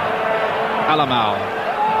 Alamau.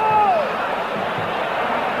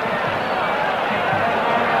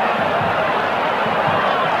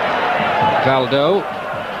 Valdo.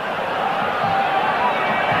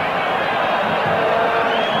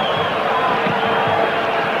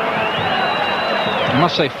 I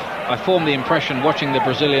must say, I formed the impression watching the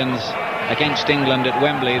Brazilians against England at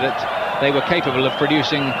Wembley that they were capable of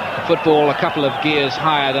producing football a couple of gears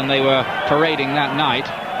higher than they were parading that night.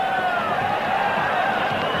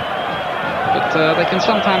 But they can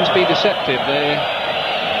sometimes be deceptive. The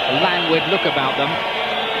languid look about them,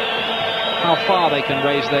 how far they can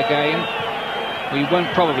raise their game, we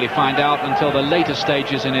won't probably find out until the later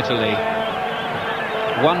stages in Italy.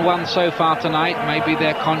 1-1 so far tonight. Maybe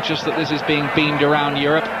they're conscious that this is being beamed around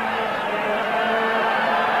Europe.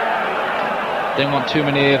 Don't want too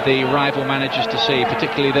many of the rival managers to see,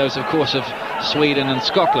 particularly those, of course, of Sweden and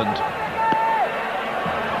Scotland,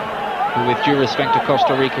 who, with due respect to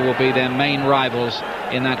Costa Rica, will be their main rivals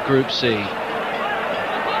in that Group C.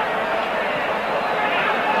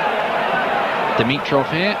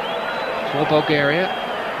 Dimitrov here for Bulgaria.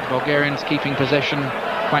 The Bulgarians keeping possession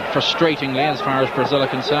quite frustratingly as far as Brazil are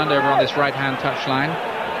concerned over on this right-hand touchline.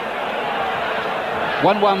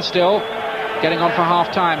 1-1 still, getting on for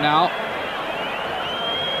half-time now.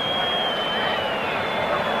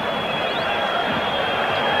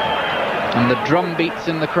 And the drum beats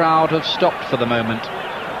in the crowd have stopped for the moment.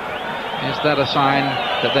 Is that a sign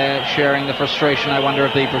that they're sharing the frustration, I wonder,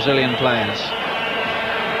 of the Brazilian players?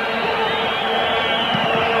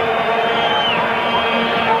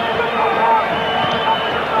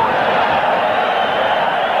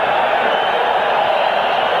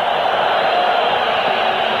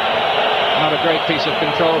 Not a great piece of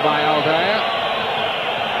control by Aldair.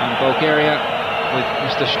 And Bulgaria, with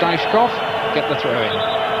Mr. Steichkov, get the throw-in.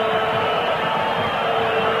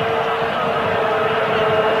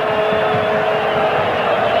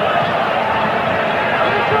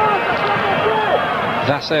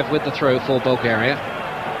 Vasev with the throw for Bulgaria.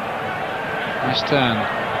 Nice turn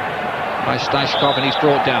by Steichkov, and he's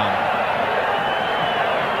brought down.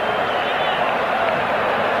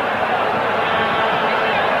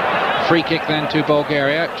 Free kick then to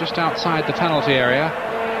Bulgaria, just outside the penalty area.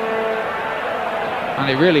 And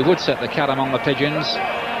it really would set the cat among the pigeons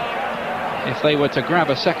if they were to grab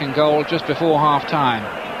a second goal just before half-time.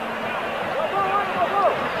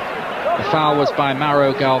 The foul was by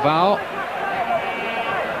Mauro Galvão.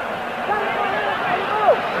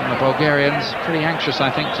 Bulgarians pretty anxious,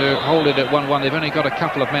 I think, to hold it at 1-1. They've only got a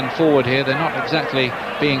couple of men forward here. They're not exactly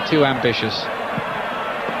being too ambitious.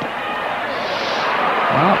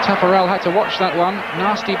 Well, Tafarel had to watch that one.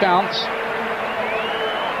 Nasty bounce.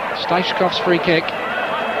 Steichkov's free kick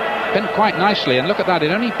bent quite nicely, and look at that,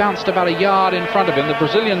 it only bounced about a yard in front of him. The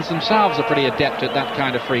Brazilians themselves are pretty adept at that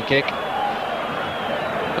kind of free kick.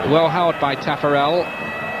 But well held by Tafarel,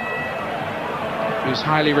 who's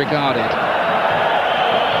highly regarded.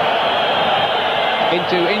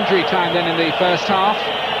 Into injury time then in the first half.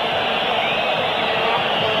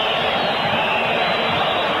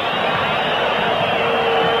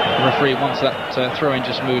 The referee wants that throw-in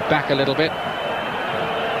just moved back a little bit.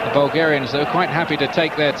 The Bulgarians, though, quite happy to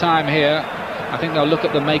take their time here. I think they'll look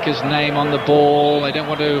at the maker's name on the ball. They don't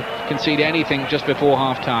want to concede anything just before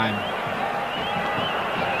half-time.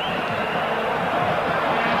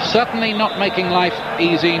 Certainly not making life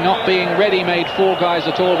easy, not being ready-made for guys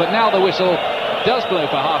at all, but now the whistle does blow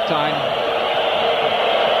for half-time.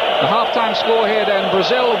 The half-time score here then,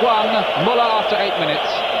 Brazil 1, Muller after 8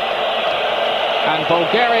 minutes. And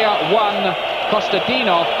Bulgaria 1,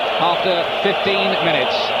 Kostadinov after 15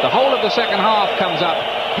 minutes. The whole of the second half comes up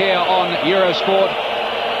here on Eurosport.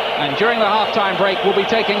 And during the half-time break, we'll be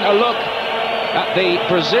taking a look at the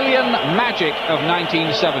Brazilian magic of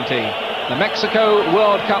 1970. The Mexico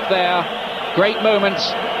World Cup there, great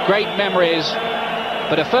moments, great memories,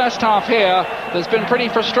 but a first half here that's been pretty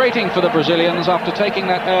frustrating for the Brazilians after taking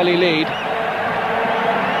that early lead.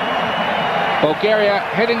 Bulgaria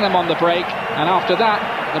heading them on the break, and after that,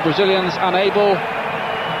 the Brazilians unable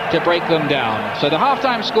to break them down. So the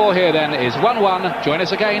half-time score here then is 1-1. Join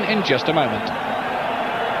us again in just a moment.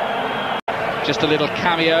 Just a little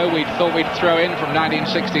cameo we thought we'd throw in from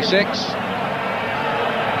 1966.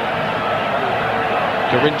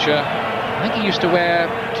 Garincha, I think he used to wear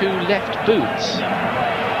 2 left boots,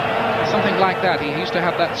 something like that. He used to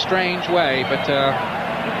have that strange way, but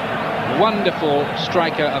wonderful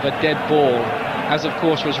striker of a dead ball, as of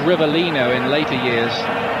course was Rivellino in later years.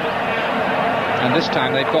 And this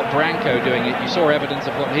time they've got Branco doing it. You saw evidence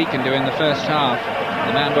of what he can do in the first half.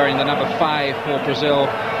 The man wearing the number 5 for Brazil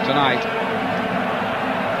tonight.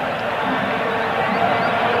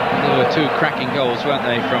 There were 2 cracking goals, weren't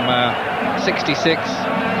they, from 66,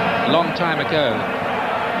 long time ago.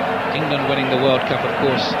 England winning the World Cup, of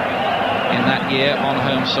course, in that year on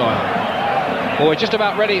home soil. Well, we're just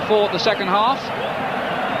about ready for the second half.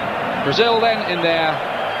 Brazil then in their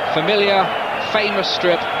familiar, famous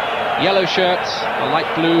strip, yellow shirts, the light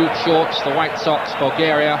blue shorts, the white socks.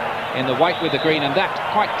 Bulgaria in the white with the green, and that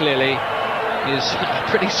quite clearly is a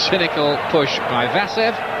pretty cynical push by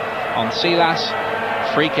Vasev on Silas.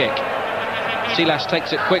 Free kick. Silas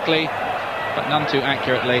takes it quickly, but none too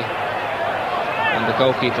accurately. And the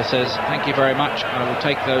goalkeeper says, "Thank you very much, I will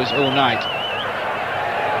take those all night."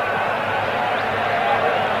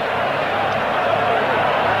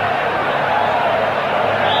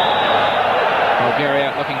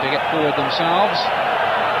 Bulgaria looking to get forward themselves.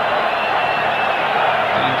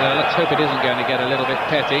 And let's hope it isn't going to get a little bit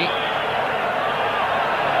petty.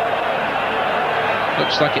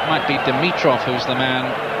 Looks like it might be Dimitrov who's the man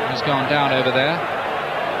who's gone down over there.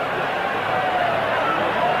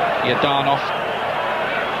 Yadanov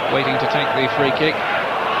waiting to take the free kick.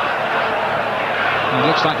 And it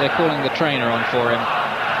looks like they're calling the trainer on for him.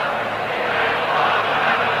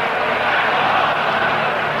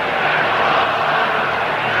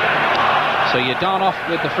 So Yadanov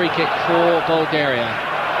with the free kick for Bulgaria.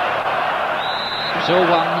 Brazil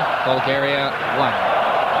 1, Bulgaria 1.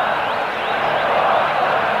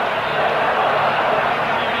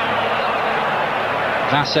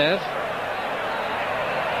 Vasev.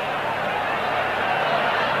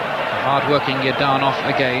 Hard-working Yadanov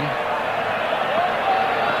again.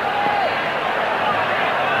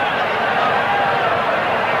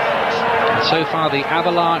 And so far the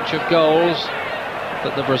avalanche of goals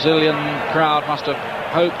that the Brazilian crowd must have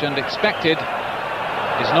hoped and expected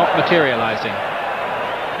is not materializing.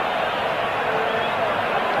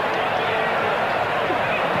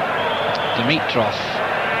 Dimitrov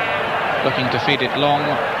looking to feed it long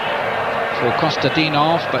for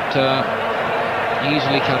Kostadinov, but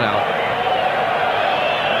easily cut out.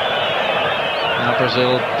 Now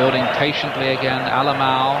Brazil building patiently again.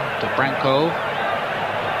 Alamao to Branco.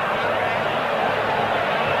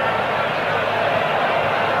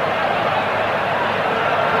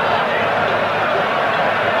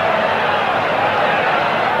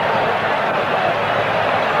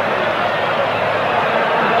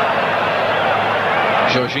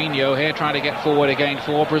 Jorginho here trying to get forward again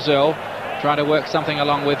for Brazil, trying to work something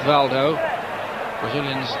along with Valdo.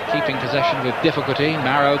 Brazilians keeping possession with difficulty.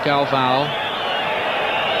 Mauro Galvão.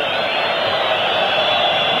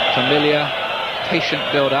 Familiar, patient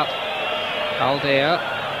build-up. Aldeia.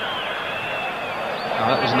 Oh,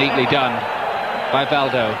 that was neatly done by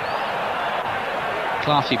Valdo.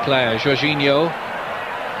 Classy player. Jorginho.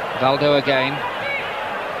 Valdo again.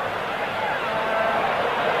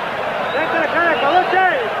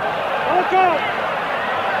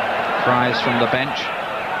 Fries from the bench.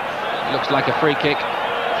 Looks like a free kick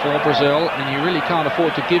for Brazil, and you really can't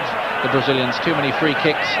afford to give the Brazilians too many free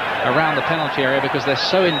kicks around the penalty area because they're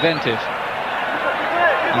so inventive.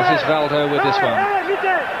 And this is Valdo with this one.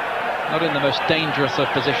 Not in the most dangerous of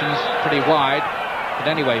positions, pretty wide. But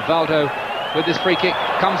anyway, Valdo with this free kick.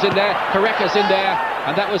 Comes in there, Kareka's in there,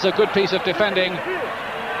 and that was a good piece of defending.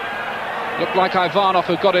 Looked like Ivanov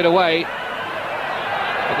who got it away,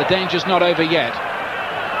 but the danger's not over yet.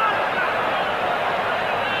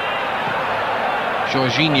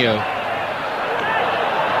 Jorginho.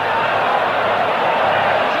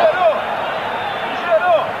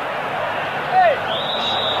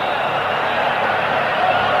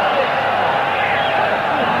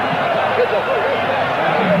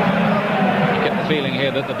 Feeling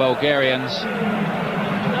here that the Bulgarians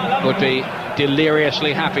would be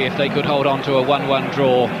deliriously happy if they could hold on to a 1-1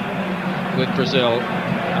 draw with Brazil,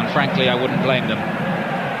 and frankly I wouldn't blame them.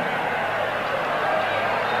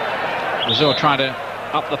 Brazil trying to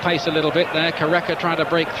up the pace a little bit there. Kareka trying to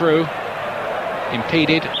break through,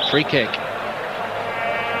 impeded. Free kick.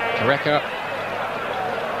 Kareka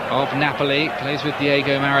of Napoli plays with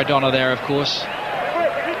Diego Maradona there, of course,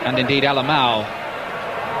 and indeed Alamao.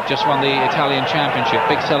 Just won the Italian Championship.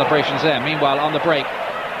 Big celebrations there. Meanwhile, on the break,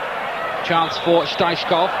 chance for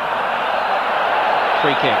Stoichkov.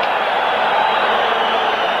 Free kick.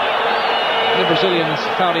 The Brazilians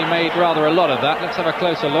found he made rather a lot of that. Let's have a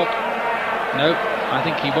closer look. No, I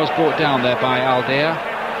think he was brought down there by Aldeia.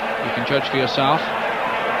 You can judge for yourself.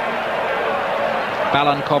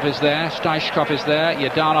 Balankov is there. Stoichkov is there.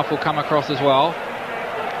 Yadanov will come across as well.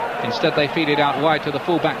 Instead, they feed it out wide to the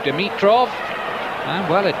fullback Dimitrov. And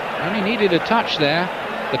well, it only needed a touch there.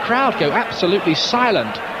 The crowd go absolutely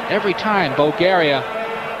silent every time Bulgaria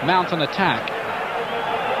mount an attack.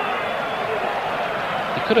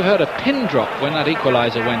 You could have heard a pin drop when that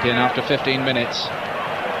equaliser went in after 15 minutes.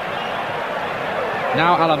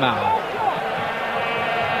 Now Alamao.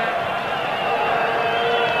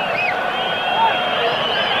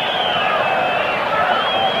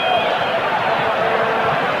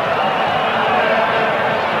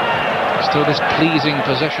 Still this pleasing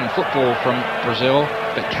possession football from Brazil,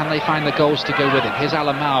 but can they find the goals to go with it? Here's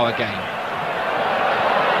Alamao again.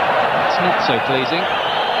 It's not so pleasing,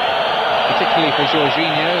 particularly for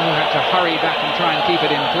Jorginho, who had to hurry back and try and keep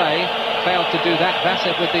it in play. Failed to do that.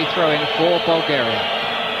 Vasev with the throw-in for Bulgaria.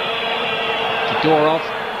 Todorov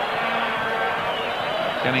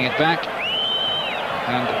getting it back,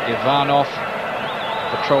 and Ivanov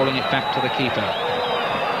patrolling it back to the keeper.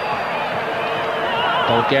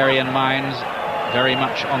 Bulgarian minds very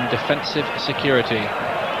much on defensive security.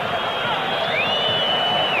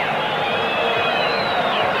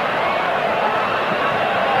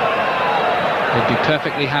 They'd be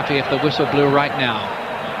perfectly happy if the whistle blew right now.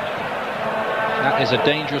 That is a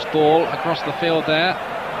dangerous ball across the field there.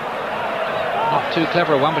 Not too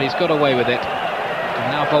clever a one, but he's got away with it.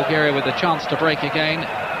 And now Bulgaria with the chance to break again.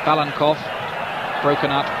 Balankov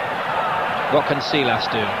broken up. What can Silas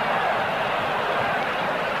do?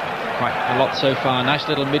 Quite a lot so far. Nice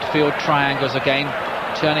little midfield triangles again,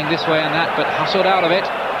 turning this way and that, but hustled out of it.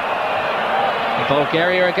 And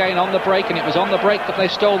Bulgaria again on the break, and it was on the break that they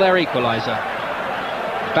stole their equaliser.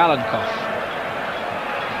 Balankov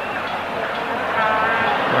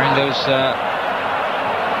wearing those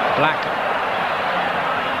black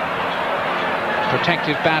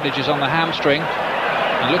protective bandages on the hamstring.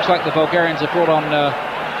 It looks like the Bulgarians have brought on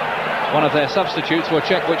one of their substitutes. We'll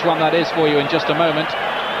check which one that is for you in just a moment.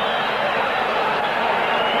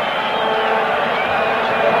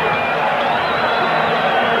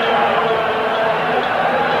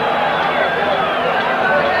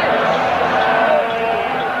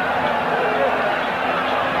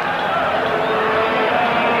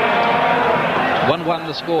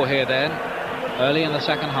 The score here then, early in the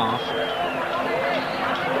second half.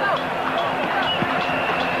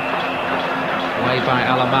 Away by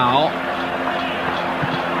Alamao.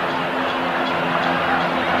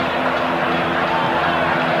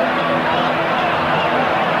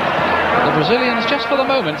 The Brazilians, just for the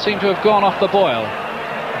moment, seem to have gone off the boil.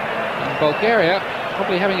 And Bulgaria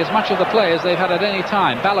probably having as much of the play as they've had at any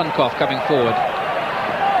time. Balankov coming forward.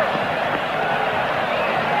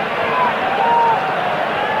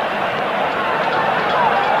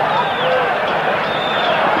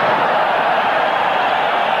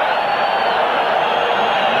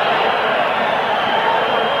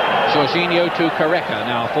 Jorginho to Kareka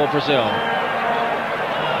now for Brazil.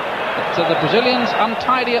 So the Brazilians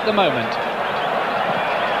untidy at the moment.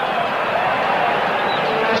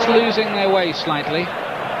 Just losing their way slightly.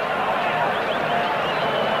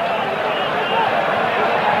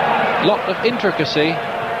 Lot of intricacy,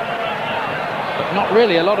 but not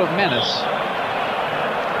really a lot of menace.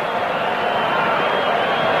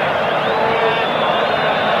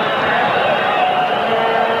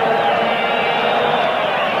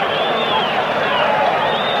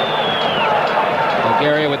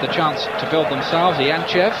 Bulgaria with the chance to build themselves.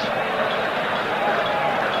 Ianchev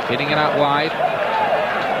hitting it out wide.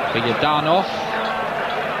 Vilyadanov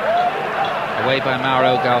away by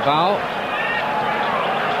Mauro Galvao.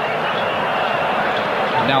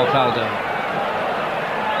 Now Valdo.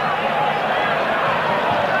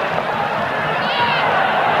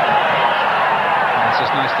 This is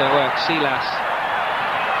nice to work. Silas.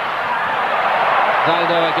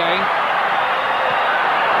 Valdo again.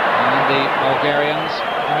 And the Bulgarians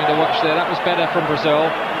having to watch there. That was better from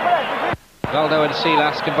Brazil. Valdo and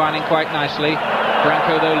Silas combining quite nicely.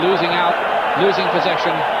 Branco though losing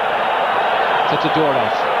possession to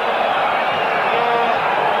Todorov.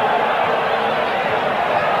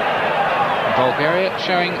 Bulgaria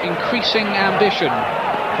showing increasing ambition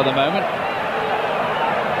for the moment.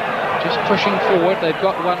 Just pushing forward. They've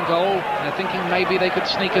got one goal. They're thinking maybe they could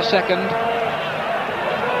sneak a second.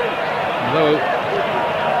 Although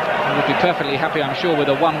they would be perfectly happy, I'm sure, with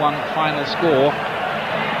a 1-1 final score.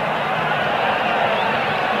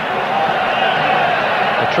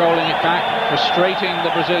 Controlling it back, frustrating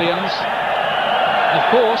the Brazilians. Of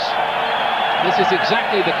course, this is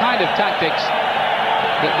exactly the kind of tactics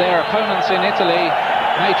that their opponents in Italy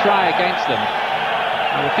may try against them.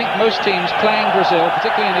 I would think most teams playing Brazil,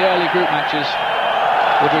 particularly in the early group matches,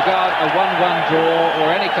 would regard a 1-1 draw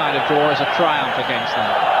or any kind of draw as a triumph against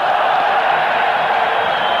them.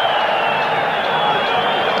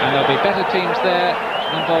 And there'll be better teams there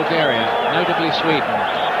than Bulgaria, notably Sweden.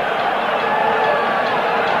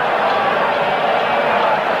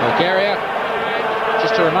 Bulgaria,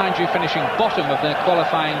 just to remind you, finishing bottom of their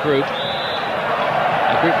qualifying group.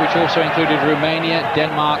 A group which also included Romania,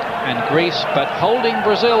 Denmark and Greece, but holding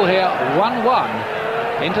Brazil here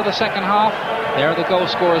 1-1 into the second half. There are the goal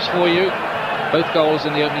scorers for you. Both goals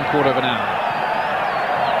in the opening quarter of an hour.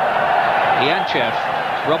 Ianchev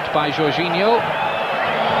robbed by Jorginho.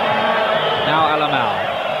 Now Alamau.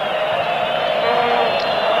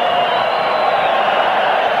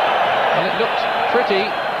 Well, it looked pretty,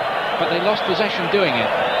 but they lost possession doing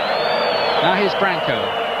it. Now here's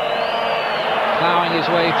Branco. Ploughing his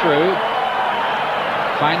way through.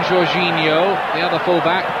 Finds Jorginho, the other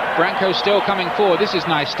fullback. Branco still coming forward. This is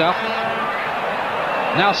nice stuff.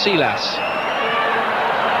 Now Silas.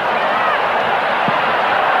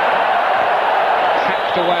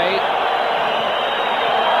 Hacked away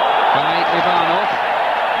by Ivanov.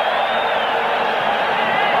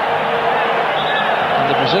 And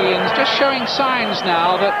the Brazilians just showing signs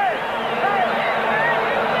now that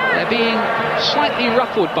they're being slightly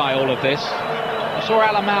ruffled by all of this. I saw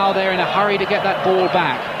Alamau there in a hurry to get that ball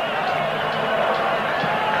back.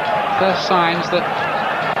 First signs that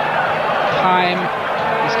time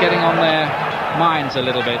is getting on their minds a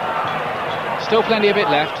little bit. Still plenty of it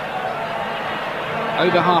left.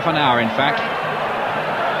 Over half an hour, in fact.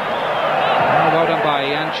 Well done by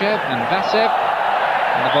Ianchev and Vasev.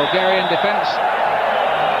 And the Bulgarian defence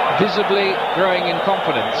visibly growing in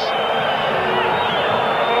confidence.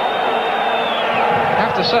 I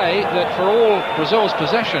have to say that for all Brazil's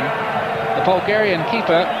possession, the Bulgarian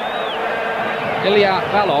keeper, Ilya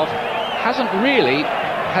Valov, hasn't really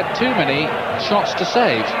had too many shots to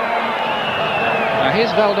save. Now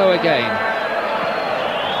here's Valdo again.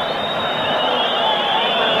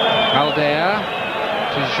 Alder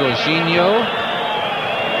to Jorginho.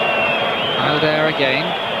 Alder again.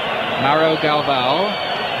 Mauro Galvao.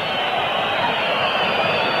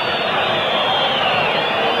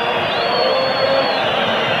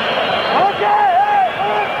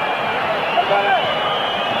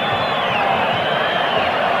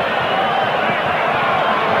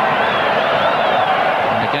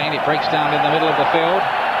 Breaks down in the middle of the field.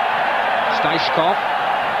 Staichkov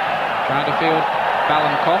trying to field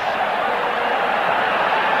Balankov.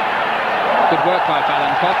 Good work by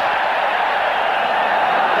Balankov.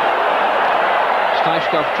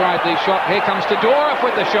 Staichkov tried the shot. Here comes Todorov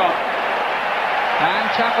with the shot. And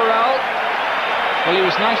Tafarel, well, he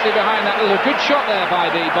was nicely behind that. It was a good shot there by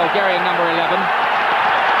the Bulgarian number 11.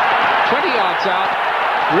 20 yards out,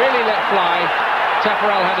 really let fly.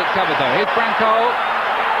 Tafarel had it covered though. Here's Branco.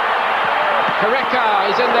 Kareka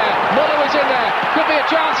is in there, Muller is in there, could be a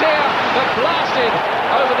chance here, but blasted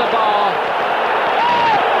over the bar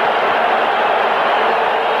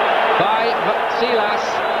by Silas.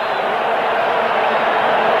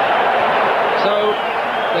 So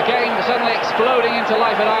the game suddenly exploding into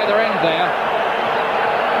life at either end there.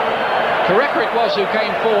 Kareka it was who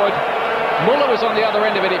came forward, Muller was on the other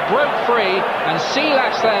end of it, it broke free, and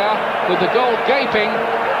Silas there, with the goal gaping,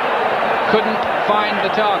 couldn't find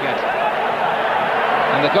the target.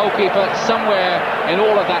 And the goalkeeper, somewhere in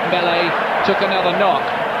all of that melee, took another knock.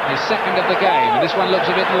 his second of the game, and this one looks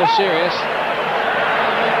a bit more serious.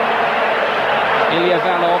 Ilya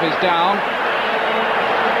Valov is down.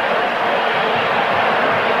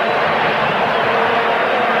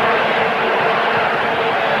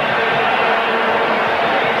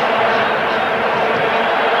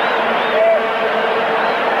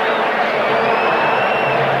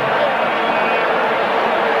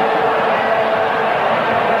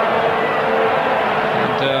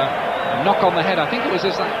 Knock on the head. I think it was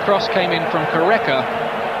as that cross came in from Kareka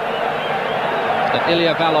that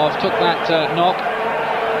Ilya Valov took that knock,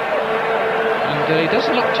 and he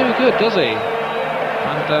doesn't look too good, does he?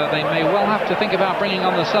 And they may well have to think about bringing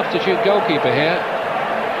on the substitute goalkeeper here.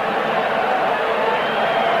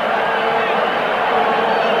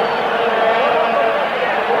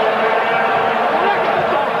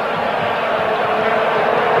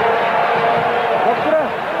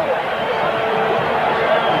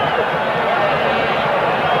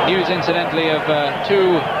 News, incidentally, of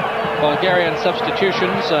two Bulgarian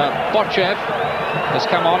substitutions. Bochev has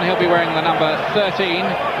come on. He'll be wearing the number 13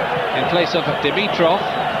 in place of Dimitrov,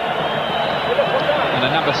 and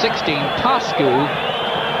a number 16, Pascu,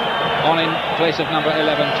 on in place of number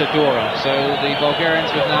 11, Todorov. So the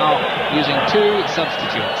Bulgarians are now using two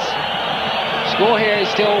substitutes. Score here is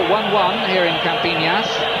still 1-1 here in Campinas.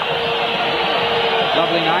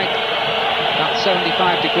 Lovely night, about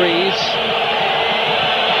 75 degrees.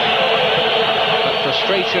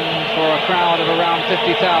 Frustration for a crowd of around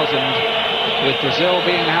 50,000, with Brazil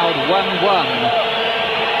being held 1-1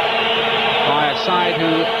 by a side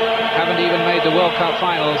who haven't even made the World Cup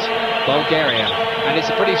finals, Bulgaria. And it's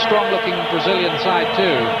a pretty strong-looking Brazilian side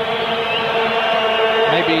too.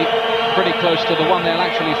 Maybe pretty close to the one they'll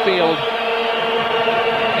actually field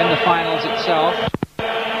in the finals itself.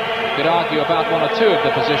 Could argue about one or two of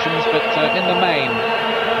the positions, but in the main,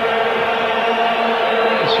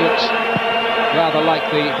 this looks rather like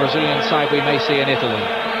the Brazilian side we may see in Italy.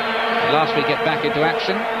 At last we get back into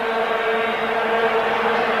action.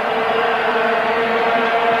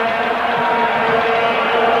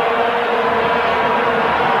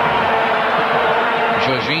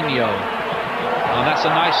 Jorginho. Oh, that's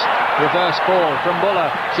a nice reverse ball from Muller.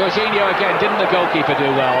 Jorginho again. Didn't the goalkeeper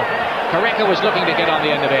do well? Kareka was looking to get on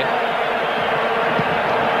the end of it.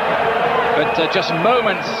 But just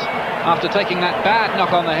moments after taking that bad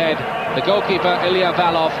knock on the head, the goalkeeper, Ilya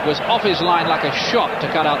Valov, was off his line like a shot to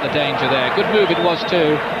cut out the danger there. Good move it was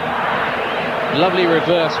too. Lovely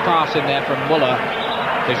reverse pass in there from Muller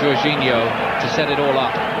to Jorginho to set it all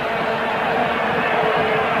up.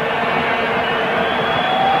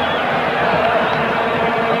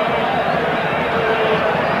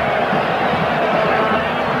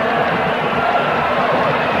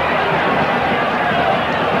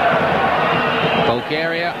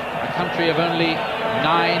 Bulgaria, a country of only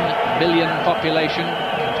 9 million population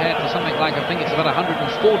compared to something like, I think it's about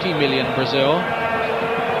 140 million Brazil.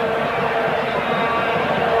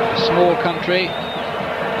 A small country,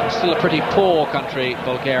 and still a pretty poor country,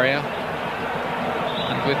 Bulgaria,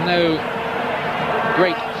 and with no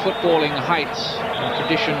great footballing heights or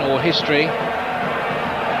tradition or history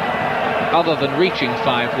other than reaching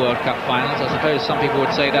 5 World Cup finals. I suppose some people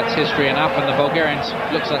would say that's history enough, and the Bulgarians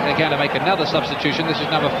looks like they're going to make another substitution. This is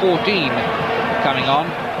number 14 coming on.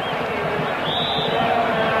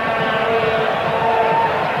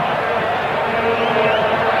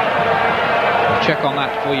 I'll check on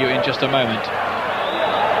that for you in just a moment.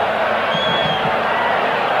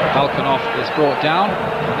 Balkanov is brought down,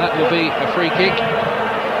 and that will be a free kick,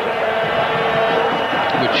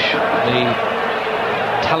 which the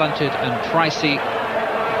talented and pricey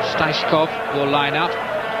Stashkov will line up.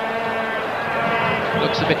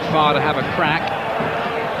 Looks a bit far to have a crack,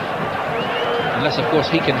 unless of course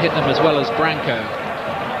he can hit them as well as Branko.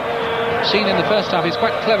 Seen in the first half, he's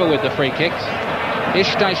quite clever with the free kicks. Here's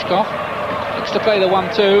Stashkov, looks to play the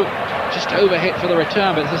 1-2, just overhit for the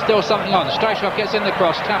return, but there's still something on. Stashkov gets in the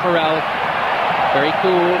cross, Tafarel, very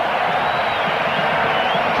cool,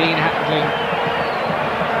 clean handling.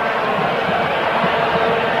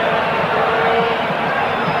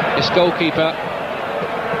 This goalkeeper,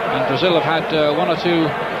 and Brazil have had one or two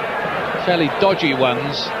fairly dodgy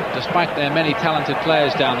ones, despite their many talented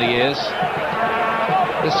players down the years.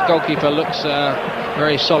 This goalkeeper looks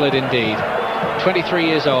very solid indeed. 23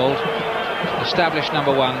 years old, established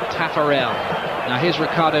number 1, Tafarel. Now here's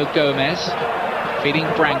Ricardo Gomez, feeding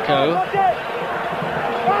Branko,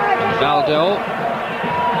 and Valdo,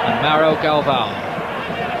 and Mauro Galvão.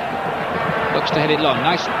 Looks to hit it long.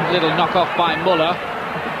 Nice little knock-off by Muller.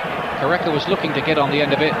 Kareka was looking to get on the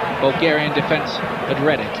end of it. Bulgarian defence had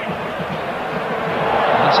read it.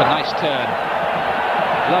 That's a nice turn.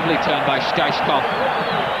 Lovely turn by Stoichkov,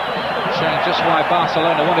 showing just why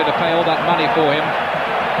Barcelona wanted to pay all that money for him.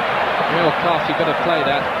 Real crafty bit of play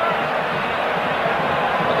that.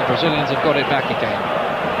 But the Brazilians have got it back again.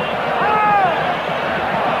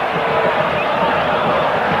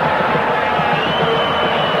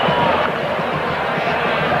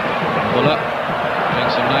 Muller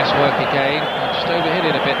doing some nice work again. Just overhit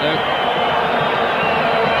it a bit though.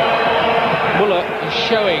 Muller is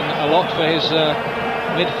showing a lot for his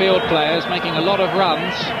midfield players, making a lot of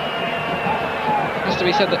runs. Has to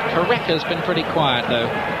be said that Careca's been pretty quiet though.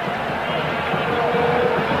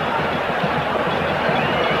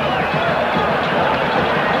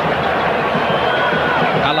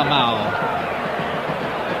 Alamao,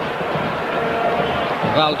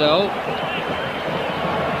 Valdo,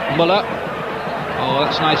 Muller. Oh,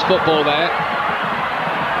 that's nice football there.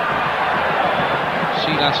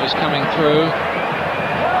 Silas was coming through.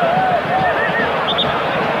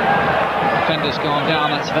 Defender's gone down,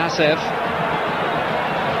 that's Vasev.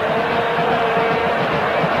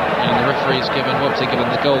 And the referee's given, what's he given?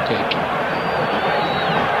 The goal kick.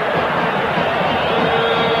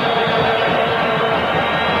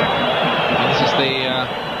 And this is the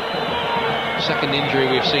second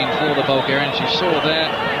injury we've seen for the Bulgarians. You saw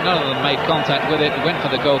there, none of them made contact with it. He went for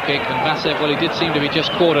the goal kick, and Vasev, well, he did seem to be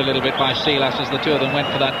just caught a little bit by Silas as the two of them went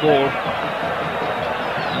for that ball.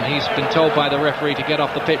 And he's been told by the referee to get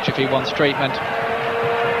off the pitch if he wants treatment,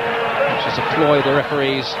 which is a ploy the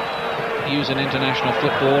referees use in international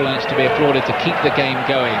football, and it's to be applauded to keep the game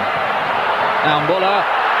going. Now Muller,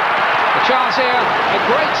 a chance here, a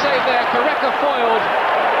great save there. Careca foiled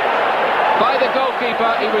by the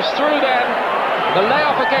goalkeeper. He was through then. The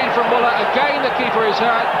layoff again from Muller. Again the keeper is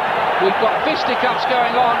hurt. We've got fisticuffs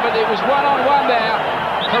going on, but it was one-on-one there.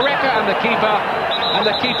 Careca and the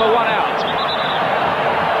keeper won out.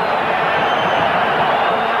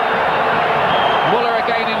 Muller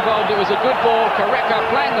again involved. It was a good ball. Careca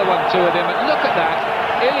playing the 1-2 with him. And look at that.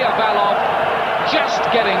 Ilya Valov just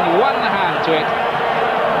getting one hand to it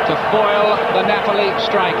to foil the Napoli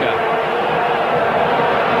striker.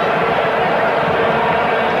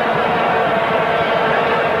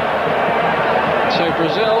 So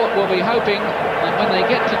Brazil will be hoping that when they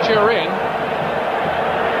get to Turin,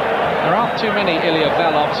 there aren't too many Ilya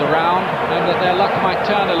Valovs around, and that their luck might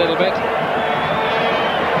turn a little bit.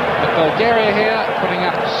 But Bulgaria here putting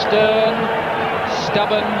up stern,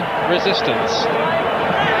 stubborn resistance.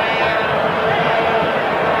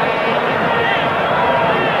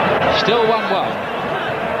 Still 1-1.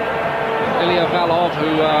 Ilya Valov,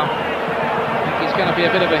 who he's going to be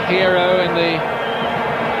a bit of a hero in the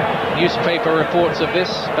newspaper reports of this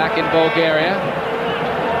back in Bulgaria.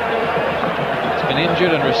 He's been injured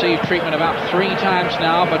and received treatment about 3 times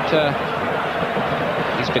now, but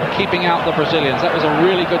he's been keeping out the Brazilians. That was a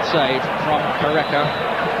really good save from Careca.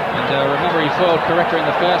 And remember, he foiled Careca in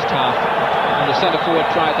the first half, and the centre forward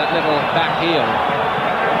tried that little back heel.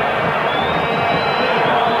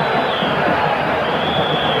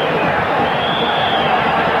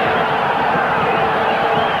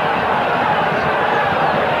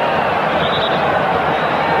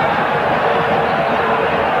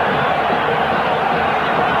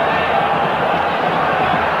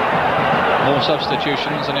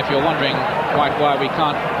 Substitutions, and if you're wondering quite why we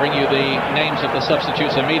can't bring you the names of the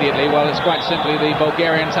substitutes immediately, well, it's quite simply the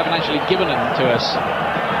Bulgarians haven't actually given them to us.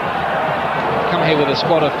 Come here with a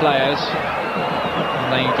squad of players, and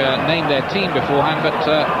they've named their team beforehand, but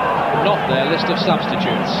not their list of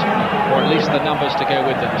substitutes, or at least the numbers to go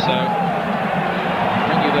with them. So I'll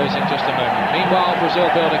bring you those in just a moment. Meanwhile, Brazil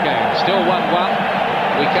build again, still 1-1.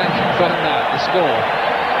 We can confirm that, the score.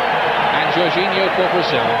 And Jorginho for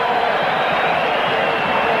Brazil.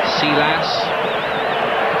 Silas,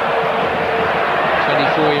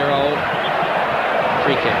 24-year-old,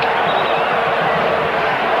 free kick.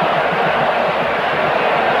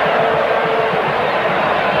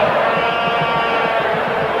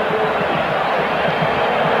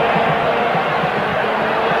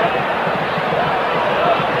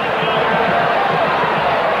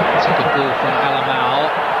 It's a good ball from Alamao.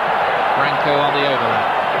 Branco on the overlap.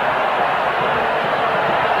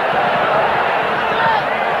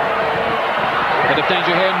 Bit of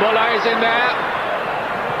danger here, Muller is in there.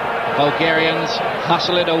 Bulgarians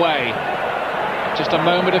hustle it away. Just a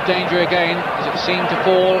moment of danger again, as it seemed to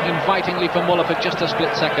fall invitingly for Muller for just a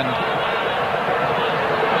split second.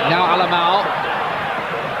 Now Alamao,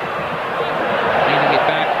 cleaning it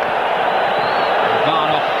back.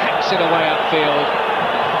 Varnov hacks it away upfield.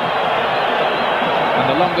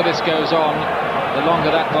 And the longer this goes on, the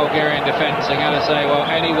longer that Bulgarian defence are going to say, well,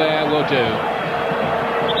 anywhere will do.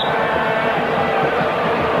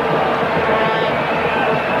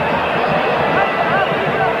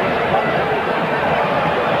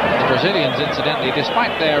 incidentally,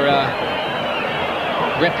 despite their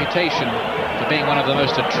reputation for being one of the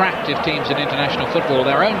most attractive teams in international football,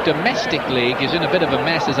 their own domestic league is in a bit of a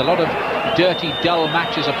mess. There's a lot of dirty, dull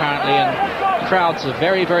matches apparently, and crowds are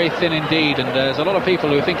very, very thin indeed, and there's a lot of people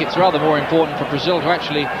who think it's rather more important for Brazil to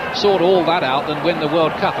actually sort all that out than win the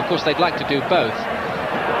World Cup. Of course, they'd like to do both.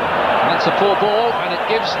 And that's a poor ball, and it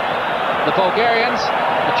gives the Bulgarians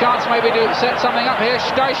a chance maybe to set something up here.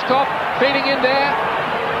 Stajkov feeding in there.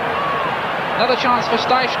 Another chance for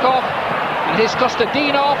Stajkov, and here's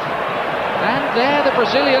Kostadinov. And there the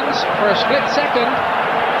Brazilians, for a split second,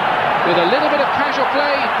 with a little bit of casual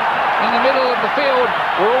play in the middle of the field,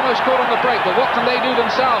 were almost caught on the break. But what can they do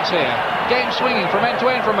themselves here? Game swinging from end to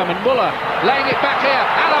end for a moment. Muller laying it back here.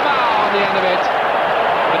 Además on the end of it,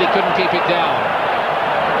 but he couldn't keep it down.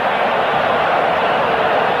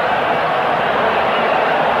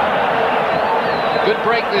 Good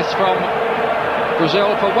break this from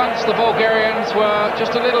Brazil. For once the Bulgarians were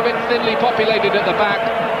just a little bit thinly populated at the back.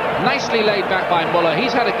 Nicely laid back by Muller.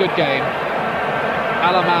 He's had a good game.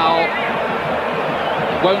 Además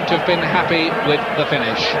won't have been happy with the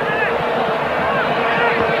finish.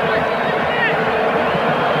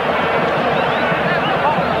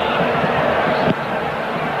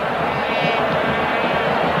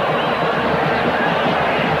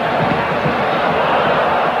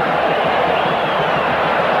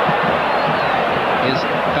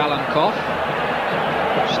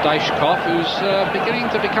 Stajkov, who's beginning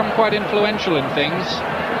to become quite influential in things.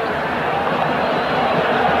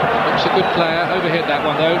 Looks a good player. Overhit that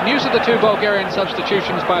one though. News of the two Bulgarian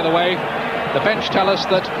substitutions, by the way. The bench tell us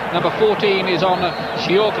that number 14 is on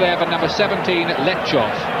Georgiev and number 17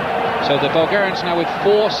 Lechov. So the Bulgarians now with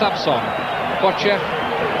 4 subs on: Kochev,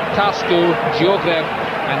 Tascu, Georgiev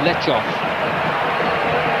and Lechov.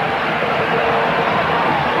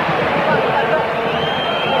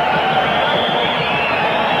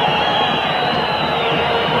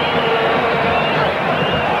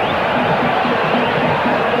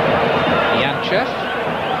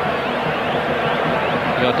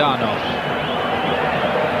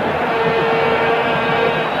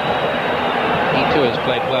 He too has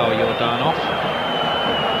played well, Yordanov.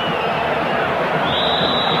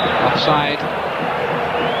 Offside.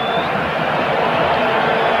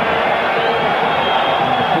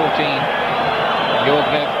 Number 14,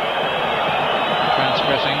 Georgiev,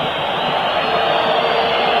 transgressing.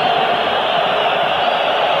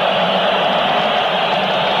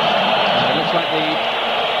 And it looks like the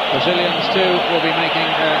Brazilians too will be making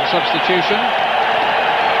a substitution.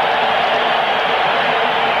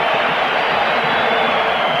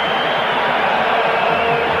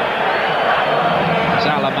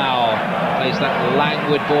 Plays that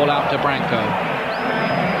languid ball out to Branco.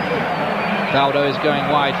 Valdo is going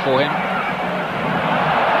wide for him.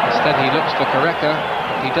 Instead he looks for Koreka,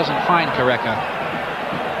 but he doesn't find Koreka.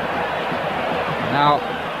 Now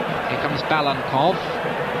here comes Balankov.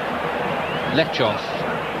 Lechov.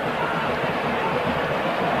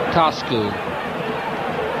 Tascu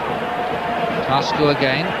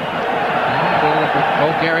again. And the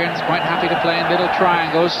Bulgarians quite happy to play in little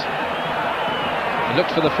triangles. He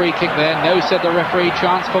looked for the free kick there. No, said the referee.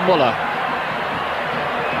 Chance for Muller.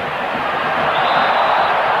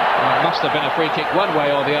 Well, it must have been a free kick one way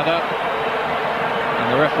or the other.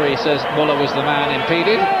 And the referee says Muller was the man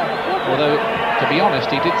impeded. Although, to be honest,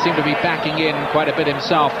 he did seem to be backing in quite a bit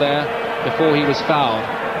himself there before he was fouled.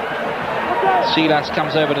 Silas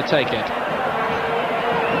comes over to take it.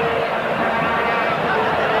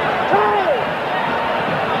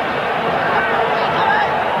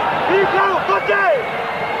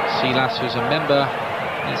 Silas, who's a member,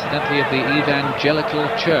 incidentally, of the Evangelical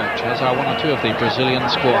Church, as are one or two of the Brazilian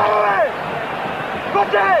squad.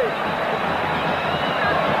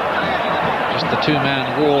 Just the two-man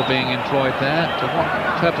wall being employed there. To what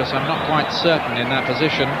purpose, I'm not quite certain in that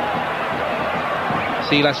position.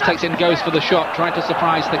 Silas takes it and goes for the shot, trying to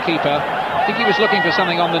surprise the keeper. I think he was looking for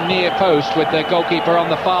something on the near post with the goalkeeper on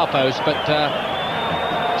the far post, but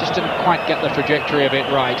just didn't quite get the trajectory of it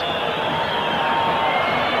right.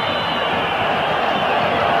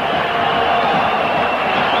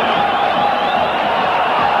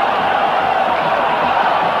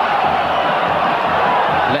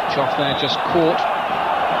 Lechov there just caught.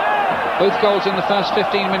 Both goals in the first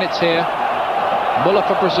 15 minutes here. Muller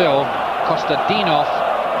for Brazil, Kostadinov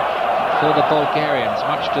for the Bulgarians,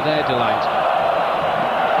 much to their delight.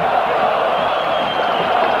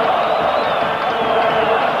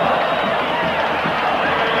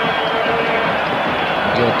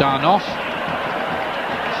 Yordanov.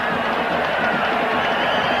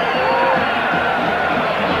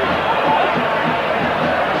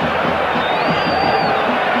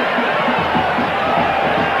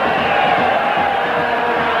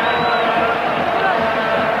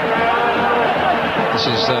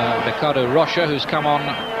 Ricardo Rocha, who's come on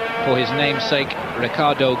for his namesake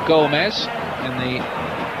Ricardo Gomez in the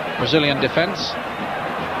Brazilian defence.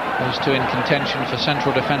 Those two in contention for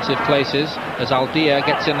central defensive places as Aldia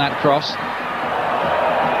gets in that cross.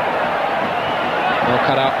 Well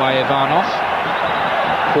cut out by Ivanov.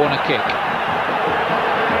 Corner kick.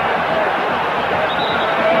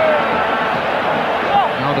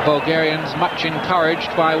 Now the Bulgarians much encouraged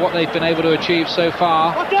by what they've been able to achieve so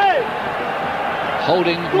far.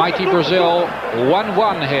 Holding mighty Brazil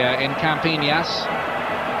 1-1 here in Campinas.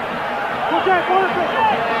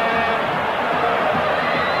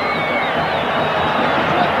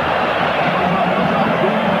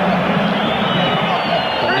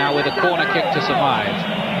 But now with a corner kick to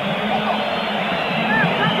survive.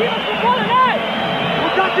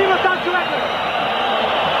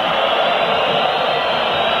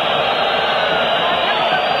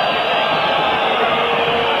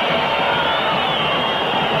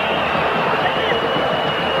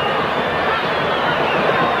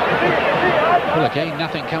 Well, again,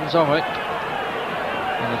 nothing comes of it.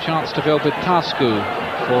 And a chance to build with Tascu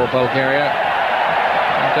for Bulgaria.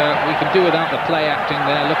 And we can do without the play acting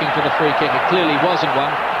there, looking for the free kick. It clearly wasn't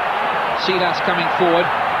one. Silas coming forward.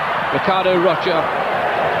 Ricardo Rocha.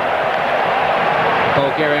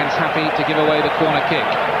 Bulgarians happy to give away the corner kick.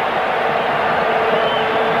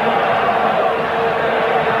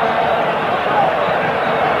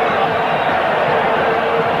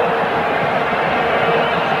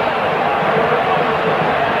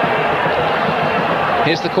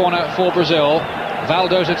 Here's the corner for Brazil.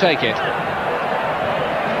 Valdo to take it.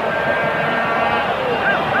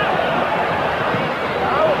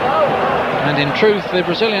 And in truth, the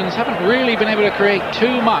Brazilians haven't really been able to create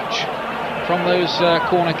too much from those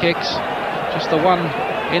corner kicks. Just the one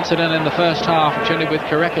incident in the first half, which ended with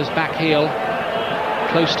Careca's back heel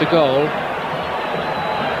close to goal.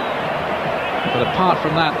 But apart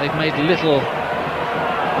from that, they've made little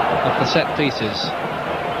of the set pieces.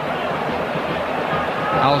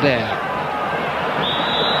 Alder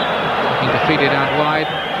looking defeated out wide.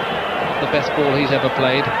 Not the best ball he's ever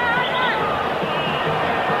played.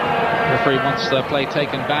 The referee wants the play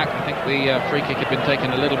taken back. I think the free kick had been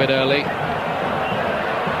taken a little bit early.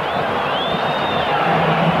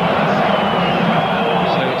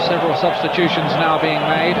 So several substitutions now being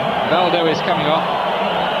made. Valdo is coming off.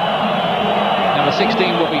 Number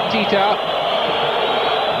 16 will be Tita.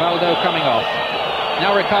 Valdo coming off.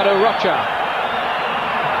 Now Ricardo Rocha.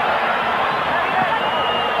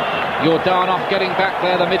 Jordanov getting back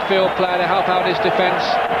there, the midfield player, to help out his defence.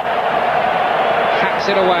 Hacks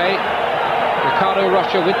it away. Ricardo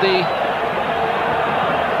Rocha with the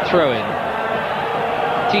throw-in.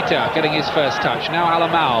 Tita getting his first touch. Now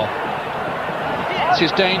Alamau. This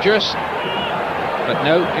is dangerous. But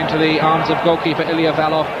no, into the arms of goalkeeper Ilya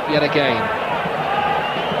Valov yet again.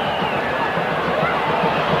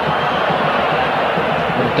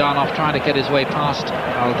 Jordanov trying to get his way past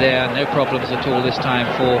Alder. No problems at all this time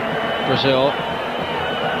for Brazil.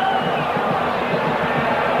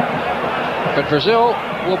 But Brazil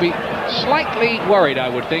will be slightly worried, I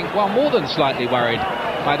would think, well, more than slightly worried,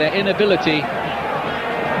 by their inability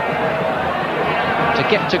to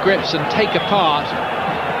get to grips and take apart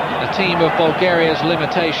a team of Bulgaria's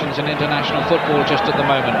limitations in international football just at the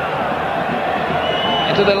moment.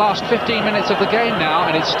 Into the last 15 minutes of the game now,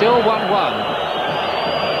 and it's still 1-1.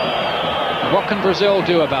 What can Brazil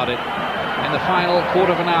do about it? In the final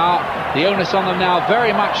quarter of an hour, the onus on them now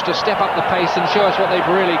very much to step up the pace and show us what they've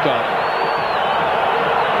really got.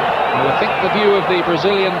 I would think the view of the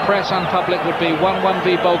Brazilian press and public would be 1-1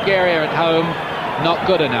 v Bulgaria at home, not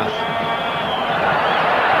good enough.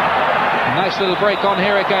 A nice little break on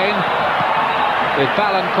here again with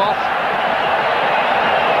Balankov.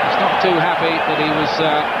 He's not too happy that he was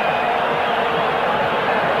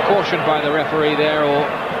cautioned by the referee there, or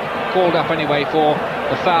called up anyway for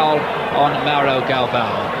the foul on Mauro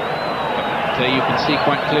Galvão. But you can see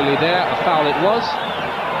quite clearly there, a foul it was.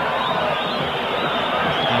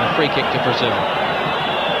 And a free kick to Brazil.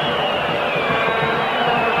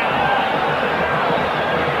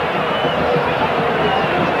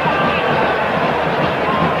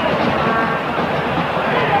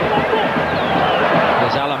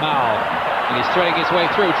 There's Alamau, and he's threading his way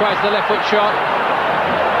through, tries the left foot shot.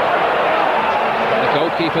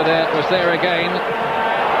 Goalkeeper there was there again.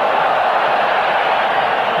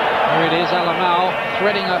 Here it is, Alamau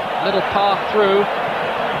threading a little path through,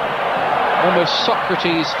 almost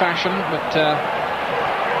Socrates fashion, but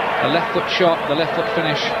the left foot shot, the left foot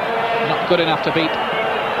finish, not good enough to beat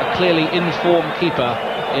a clearly in-form keeper,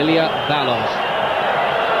 Ilya Valov.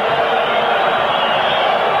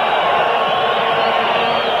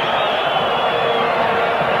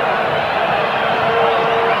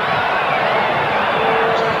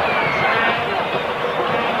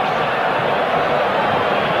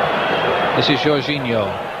 This is Jorginho.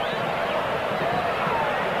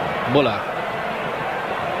 Muller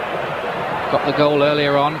got the goal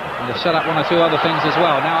earlier on, and they've set up one or two other things as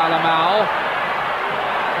well. Now Alamao.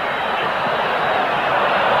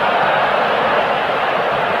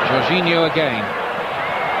 Jorginho again.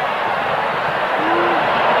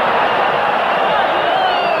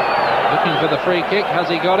 Looking for the free kick. Has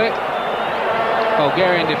he got it?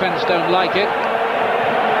 Bulgarian defence don't like it.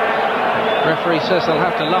 Referee says they'll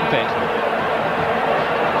have to lump it.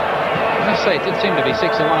 I must say, it did seem to be 6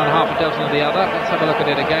 of one and half a dozen of the other. Let's have a look at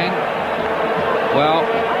it again. Well,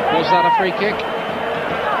 was that a free kick?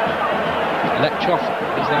 Lechov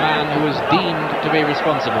is the man who was deemed to be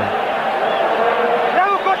responsible.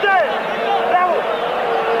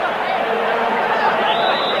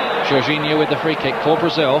 Jorginho with the free kick for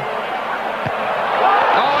Brazil.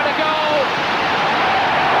 Oh, and a goal!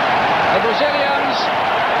 The Brazilians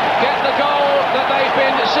get the goal that they've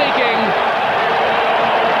been seeking.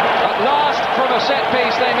 At last, from a set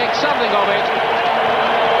piece, they make something of it.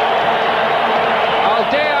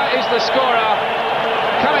 Aldea is the scorer,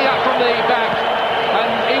 coming up from the back, and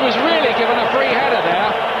he was really given a free header there.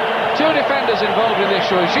 Two defenders involved in this.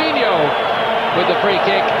 Jorginho with the free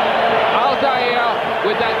kick, Aldea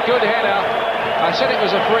with that good header. I said it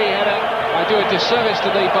was a free header. I do a disservice to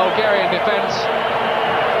the Bulgarian defence,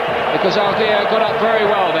 because Aldea got up very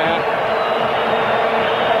well there.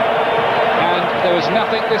 And there was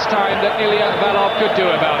nothing this time that Ilya Valov could do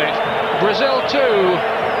about it. Brazil 2,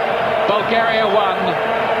 Bulgaria 1.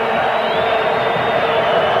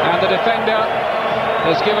 And the defender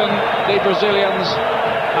has given the Brazilians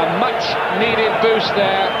a much needed boost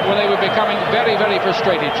there when they were becoming very, very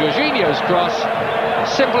frustrated. Jorginho's cross,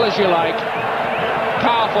 simple as you like,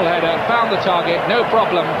 powerful header, found the target, no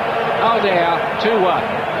problem. Aldea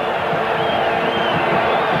 2-1.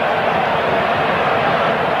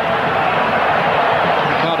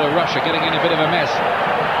 Russia getting in a bit of a mess,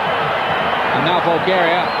 and now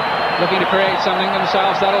Bulgaria looking to create something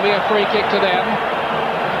themselves. That'll be a free kick to them.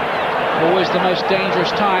 Always the most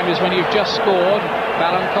dangerous time is when you've just scored.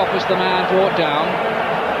 Balankov is the man brought down.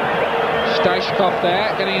 Stoichkov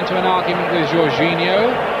there getting into an argument with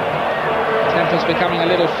Jorginho. Temper's becoming a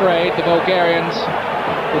little frayed. The Bulgarians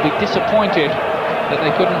will be disappointed that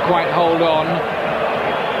they couldn't quite hold on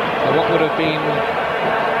for what would have been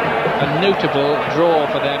a notable draw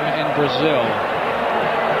for them in Brazil.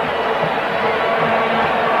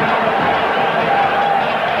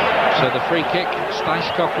 So the free kick,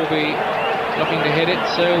 Stoichkov will be looking to hit it,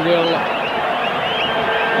 so will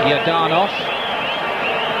Yadanov.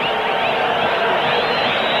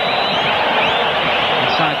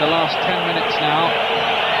 Inside the last 10 minutes now.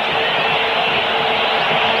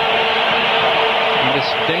 And this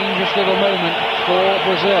dangerous little moment for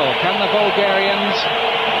Brazil. Can the Bulgarians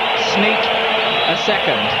sneak a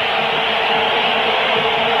second?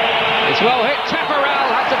 It's well hit. Tafarel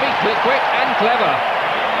had to be quick and clever.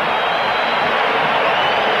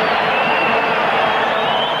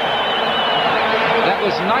 That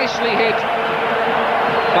was nicely hit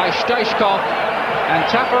by Stoichkov, and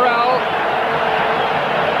Tafarel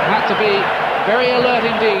had to be very alert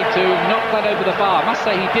indeed to knock that over the bar. I must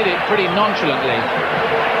say he did it pretty nonchalantly.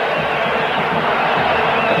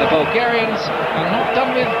 The Bulgarians are not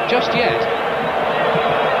done with just yet.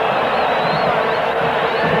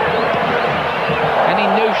 Any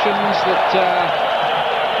notions that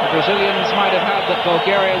the Brazilians might have had that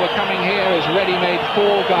Bulgaria were coming here as ready-made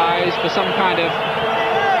fall guys for some kind of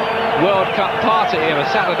World Cup party of a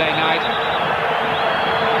Saturday night,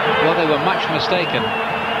 well, they were much mistaken.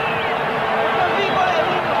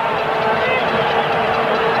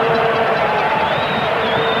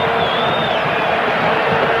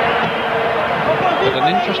 But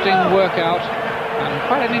an interesting workout and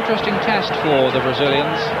quite an interesting test for the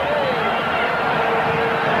Brazilians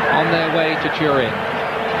on their way to Turin.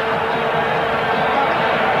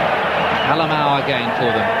 Alamao again for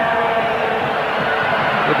them.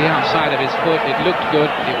 With the outside of his foot, it looked good,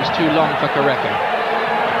 it was too long for Koreka.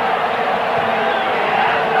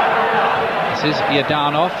 This is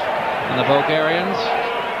Yadanov and the Bulgarians.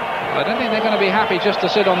 I don't think they're going to be happy just to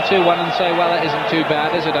sit on 2-1 and say, well, it isn't too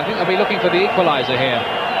bad, is it? I think they'll be looking for the equaliser here.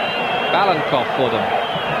 Balankov for them.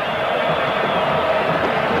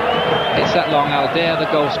 It's that long. Aldea, the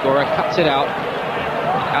goal scorer, cuts it out.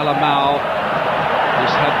 Alamao,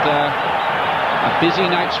 who's had a busy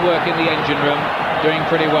night's work in the engine room, doing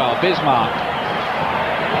pretty well. Bismarck.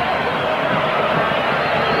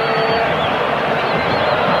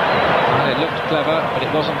 Well, it looked clever, but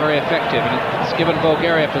it wasn't very effective, and it's given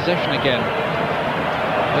Bulgaria possession again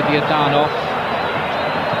with Yadanov.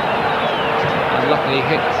 And luckily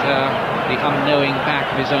hit the unknowing back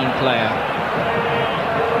of his own player.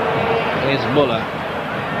 Here's Muller.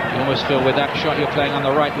 You almost feel with that shot you're playing on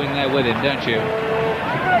the right wing there with him, don't you?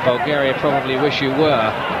 Bulgaria probably wish you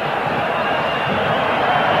were.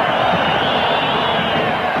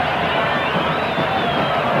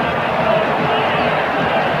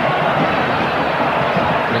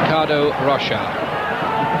 Ricardo Rocha.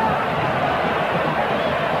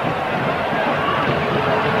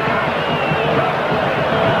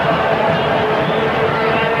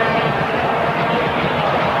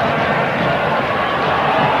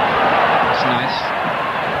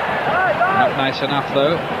 Nice enough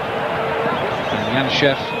though, and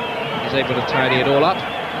Yanshev is able to tidy it all up.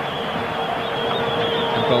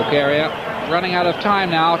 And Bulgaria running out of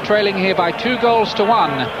time now, trailing here by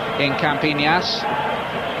 2-1 in Campinas.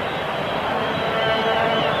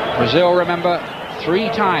 Brazil, remember, 3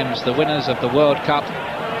 times the winners of the World Cup,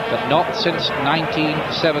 but not since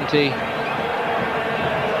 1970.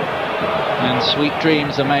 And sweet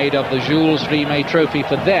dreams are made of the Jules Rimet Trophy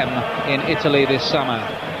for them in Italy this summer.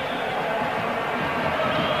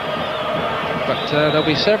 But there'll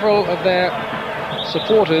be several of their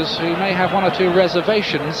supporters who may have 1 or 2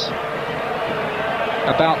 reservations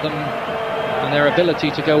about them and their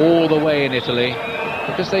ability to go all the way in Italy,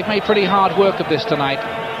 because they've made pretty hard work of this tonight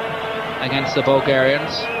against the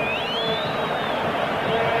Bulgarians.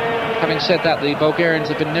 Having said that, the Bulgarians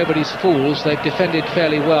have been nobody's fools. They've defended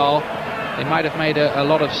fairly well. They might have made a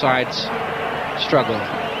lot of sides struggle.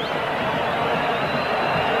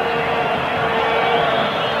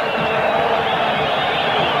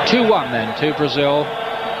 2-1 then to Brazil.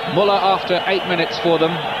 Muller after 8 minutes for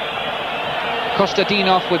them.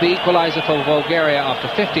 Kostadinov with the equaliser for Bulgaria after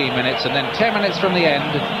 15 minutes, and then 10 minutes from the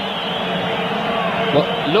end.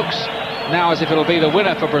 What looks now as if it'll be the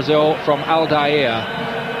winner for Brazil from Aldair,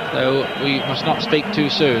 though we must not speak too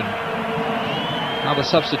soon. Another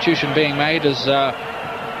substitution being made as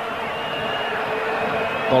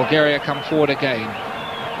Bulgaria come forward again.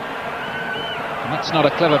 And that's not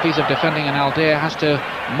a clever piece of defending, and Aldair has to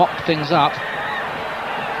mop things up.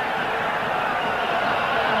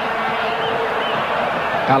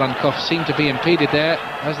 Balankov seemed to be impeded there.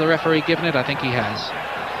 Has the referee given it? I think he has.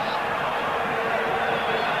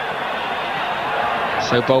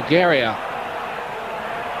 So Bulgaria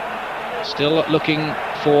still looking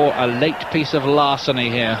for a late piece of larceny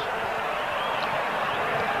here.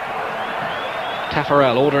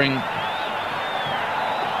 Taffarel ordering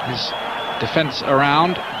his defence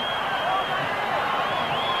around,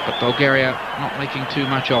 but Bulgaria not making too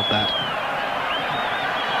much of that.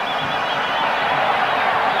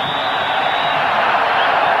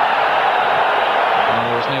 And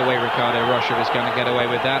there was no way Ricardo Rocha was going to get away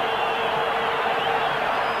with that.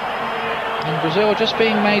 And Brazil just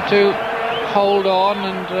being made to hold on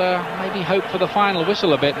and maybe hope for the final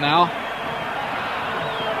whistle a bit now.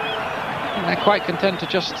 And they're quite content to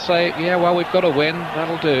just say, yeah, well, we've got to win,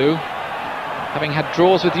 that'll do. Having had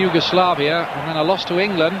draws with Yugoslavia and then a loss to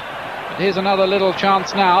England. But here's another little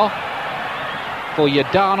chance now for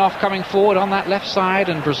Yadanov coming forward on that left side,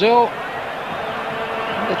 and Brazil,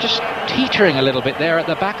 they're just teetering a little bit there at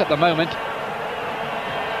the back at the moment.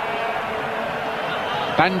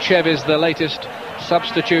 Banchev is the latest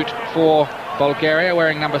substitute for Bulgaria,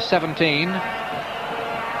 wearing number 17. But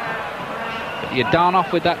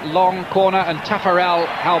Yadanov with that long corner, and Taffarel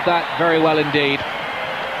held that very well indeed.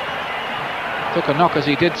 Took a knock as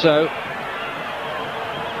he did so.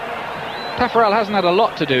 Taffarel hasn't had a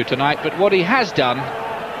lot to do tonight, but what he has done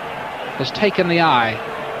has taken the eye.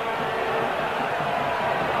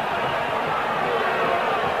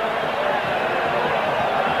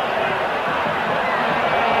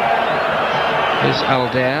 Here's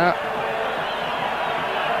Aldair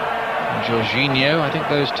and Jorginho. I think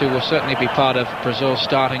those two will certainly be part of Brazil's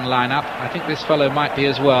starting lineup. I think this fellow might be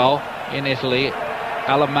as well in Italy.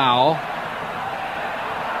 Alamao,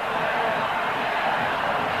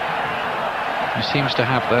 who seems to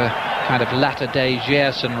have the kind of latter-day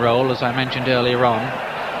Gerson role, as I mentioned earlier on.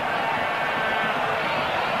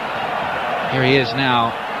 Here he is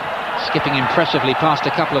now, skipping impressively past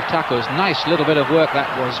a couple of tackles. Nice little bit of work that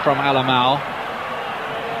was from Alamao.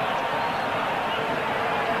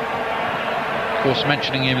 Of course,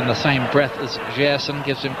 mentioning him in the same breath as Gerson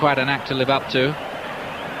gives him quite an act to live up to.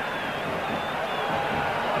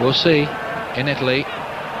 We'll see in Italy.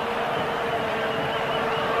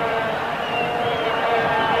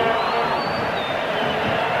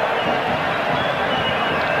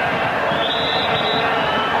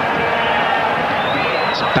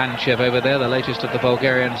 Banchev over there, the latest of the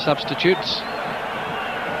Bulgarian substitutes,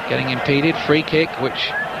 getting impeded. Free kick,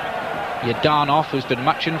 which Yadanov, who's been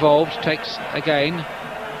much involved, takes again.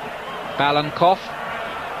 Balankov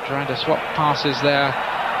trying to swap passes there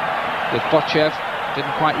with Bochev.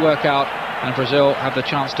 Didn't quite work out, and Brazil have the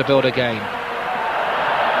chance to build again.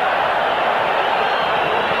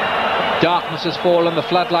 Darkness has fallen, the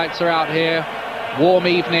floodlights are out here. Warm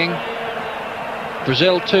evening.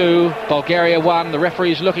 Brazil 2, Bulgaria 1. The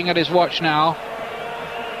referee's looking at his watch now.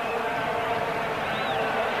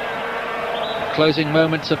 Closing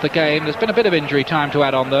moments of the game. There's been a bit of injury time to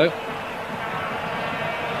add on, though.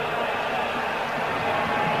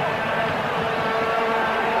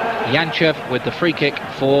 Yanchev with the free kick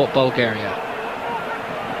for Bulgaria.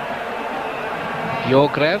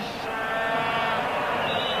 Yogrev.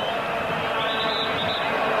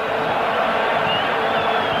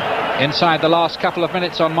 Inside the last couple of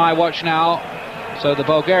minutes on my watch now. So the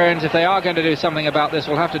Bulgarians, if they are going to do something about this,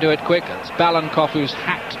 will have to do it quick. It's Balankov who's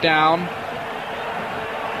hacked down.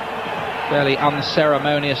 Fairly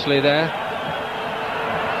unceremoniously there.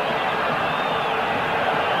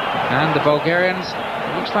 And the Bulgarians,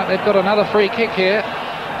 it looks like they've got another free kick here.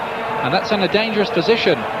 And that's in a dangerous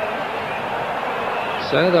position.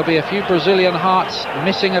 So there'll be a few Brazilian hearts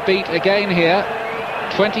missing a beat again here.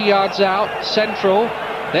 20 yards out, central.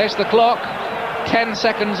 There's the clock. 10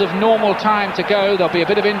 seconds of normal time to go. There'll be a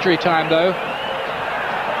bit of injury time, though.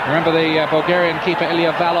 Remember, the Bulgarian keeper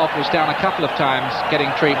Ilya Valov was down a couple of times getting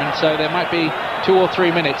treatment, so there might be 2 or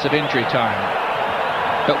 3 minutes of injury time.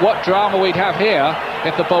 But what drama we'd have here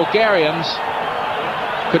if the Bulgarians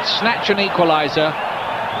could snatch an equaliser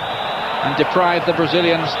and deprive the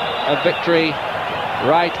Brazilians of victory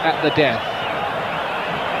right at the death.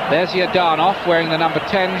 There's Yadanov wearing the number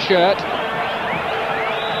 10 shirt,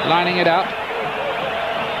 lining it up.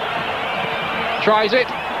 Tries it.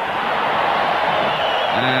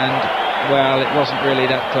 And, well, it wasn't really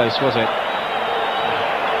that close, was it?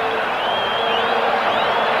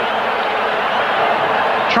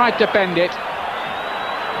 Tried to bend it.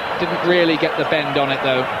 Didn't really get the bend on it,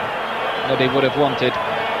 though, that he would have wanted.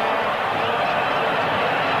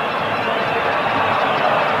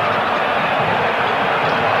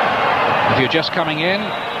 If you're just coming in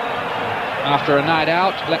after a night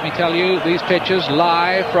out, let me tell you, these pictures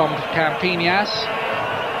live from Campinas,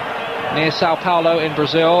 near Sao Paulo in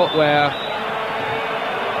Brazil, where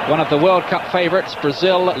one of the World Cup favourites,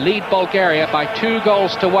 Brazil, lead Bulgaria by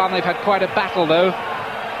 2-1. They've had quite a battle, though,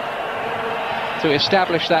 to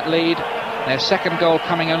establish that lead. Their second goal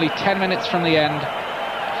coming only 10 minutes from the end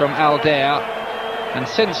from Aldair. And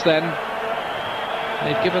since then,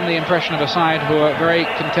 they've given the impression of a side who are very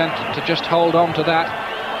content to just hold on to that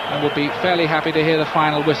and will be fairly happy to hear the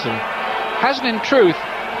final whistle. Hasn't, in truth,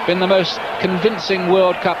 been the most convincing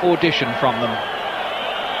World Cup audition from them.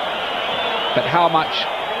 But how much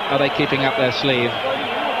are they keeping up their sleeve?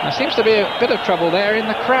 There seems to be a bit of trouble there in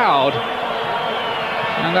the crowd.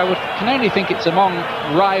 And I can only think it's among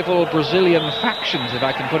rival Brazilian factions, if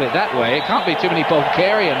I can put it that way. It can't be too many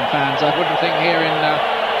Bulgarian fans, I wouldn't think, here in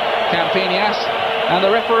Campinas. And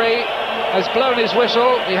the referee has blown his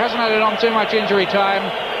whistle. He hasn't added on too much injury time.